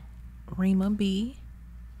also Rima B.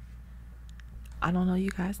 I don't know you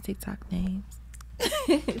guys' TikTok names.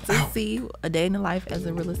 To see a day in the life as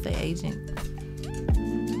a real estate agent.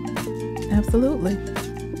 Absolutely.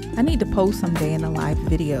 I need to post some day in the life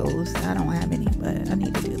videos. I don't have any, but I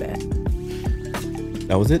need to do that.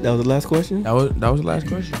 That was it? That was the last question? That was the last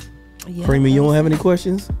question. Yeah, Creamy, you don't have any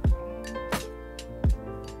questions?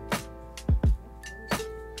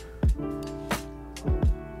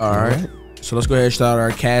 All right. So let's go ahead and start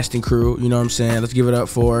our casting crew. You know what I'm saying? Let's give it up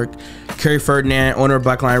for Carrie Ferdinand, owner of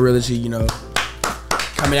Black Line Realty, you know.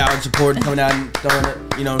 Coming out and supporting, coming out and throwing it,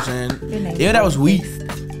 you know what I'm saying? Yeah, that was weak.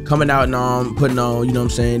 Coming out and putting on, you know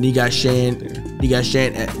what I'm saying? You got Shane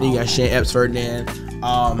Epps Ferdinand,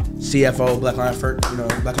 CFO, Black Line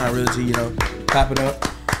Realty, you know, clap it up.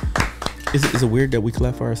 Is it weird that we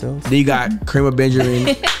clap for ourselves? Then you got Creamer Benjamin.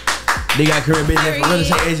 They got Creamer Benjamin from real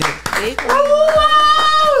estate agent.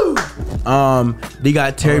 They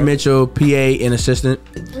got Terry Mitchell, PA and assistant.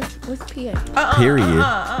 What's PA? Period.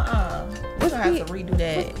 We're gonna have to redo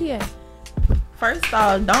that. What's PA? First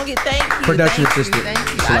off, don't get thank you. Production thank assistant. You, thank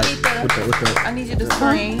you. So I need you to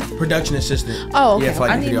screen. Production assistant. Oh, okay. Yeah, for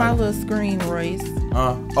like I need video. my little screen, Royce.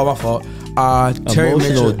 My fault. Terry Emotional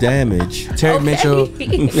Mitchell. damage. Terry Mitchell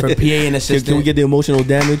for PA and assistant. Can we get the emotional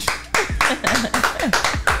damage? 'Cause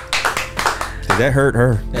that hurt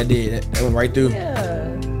her. That did. That went right through.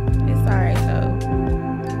 Yeah, it's alright though.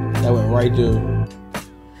 That went right through.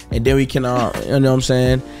 And then we can, you know what I'm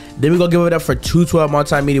saying? Then we gonna give it up for 212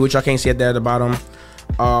 Multimedia, which y'all can't see at there at the bottom.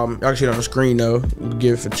 Y'all can see it on the screen though. We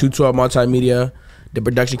give it for 212 Multimedia, the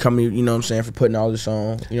production company, you know what I'm saying, for putting all this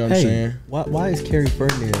on. You know what I'm saying? Why is Carrie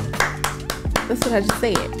Ferdinand? That's what I just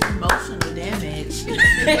said. Emotional damage.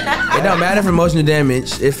 It don't matter for emotional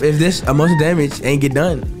damage. If this emotional damage ain't get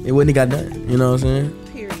done, it wouldn't have got done. You know what I'm saying?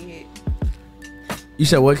 Period. You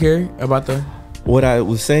said what, Carrie? About the? What I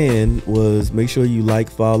was saying was make sure you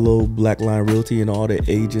follow Black Line Realty and all the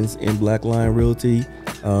agents in Black Line Realty.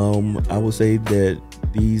 I will say that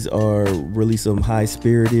these are really some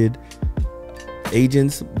high-spirited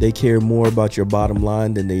agents. They care more about your bottom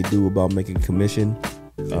line than they do about making commission.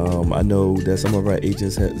 I know that some of our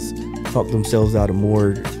agents has talked themselves out of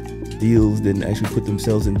more deals than actually put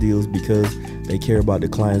themselves in deals because they care about the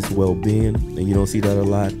client's well-being, and you don't see that a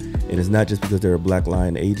lot. And it's not just because they're a Black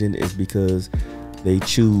Line agent, it's because they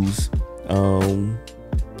choose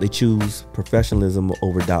professionalism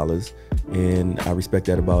over dollars, and I respect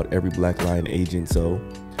that about every Black Line agent. So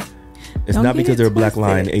it's not because they're a Black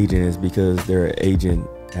Line agent, it's because they're an agent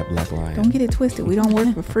at Black Line. Don't get it twisted. We don't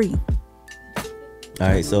work for free. All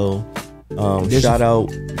right, so shout out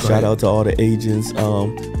to all the agents.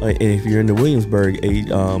 And if you're in the Williamsburg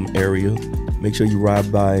area, make sure you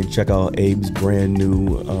ride by and check out Abe's brand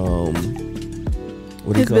new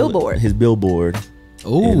billboard. His billboard.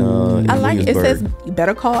 Ooh, I like it. It says you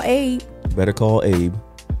better call Abe. Better call Abe.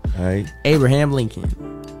 All right, Abraham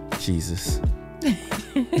Lincoln. Jesus.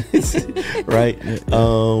 Right.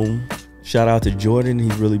 Shout out to Jordan.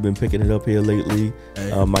 He's really been picking it up here lately.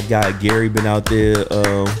 My guy Gary been out there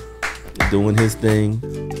doing his thing.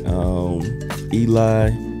 Eli,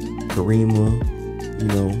 Karima, you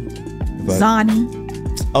know, Zani.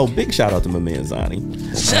 Oh, big shout out to my man Zani.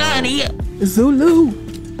 Zulu.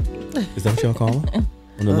 Is that what y'all call him?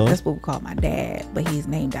 On the low? That's what we call my dad, but he's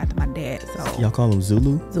named after my dad. So Y'all call him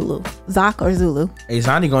Zulu? Zulu. Zach or Zulu. Hey,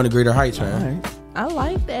 Zani going to greater heights, man. All right. I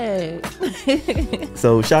like that.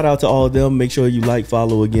 So shout out to all of them. Make sure you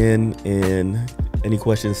follow again, and any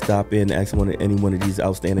questions, stop in, ask any one of these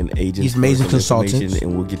outstanding agents. These amazing consultants,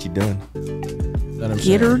 and we'll get you done.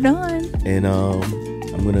 Get her done. And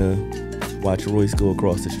I'm gonna watch Royce go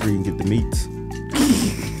across the street and get the meats.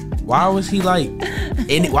 Why was he like?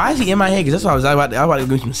 Why is he in my head? Because that's why I was about to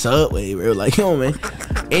go some Subway, bro. Like, come on, man.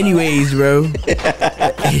 Anyways, bro, it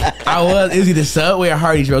was either the Subway or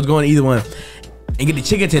Hardee's, bro. I was going to either one and get the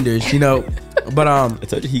chicken tenders, you know. But I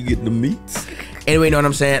told you he getting the meats. Anyway, you know what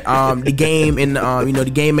I'm saying? The game and you know,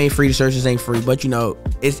 the game ain't free, the services ain't free, but you know,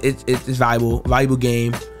 it's valuable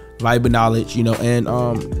game, valuable knowledge, you know, and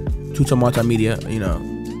Tutor Multimedia, you know,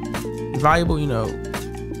 valuable, you know,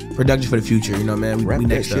 production for the future, you know, man. Wrap we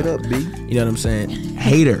that next shit up, B. You know what I'm saying?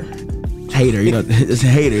 Hater, you know, it's a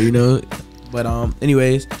hater, you know. But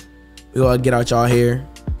anyways, we gonna get out y'all here.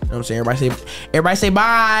 what I'm saying? Everybody say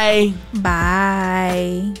bye.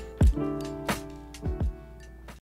 Bye.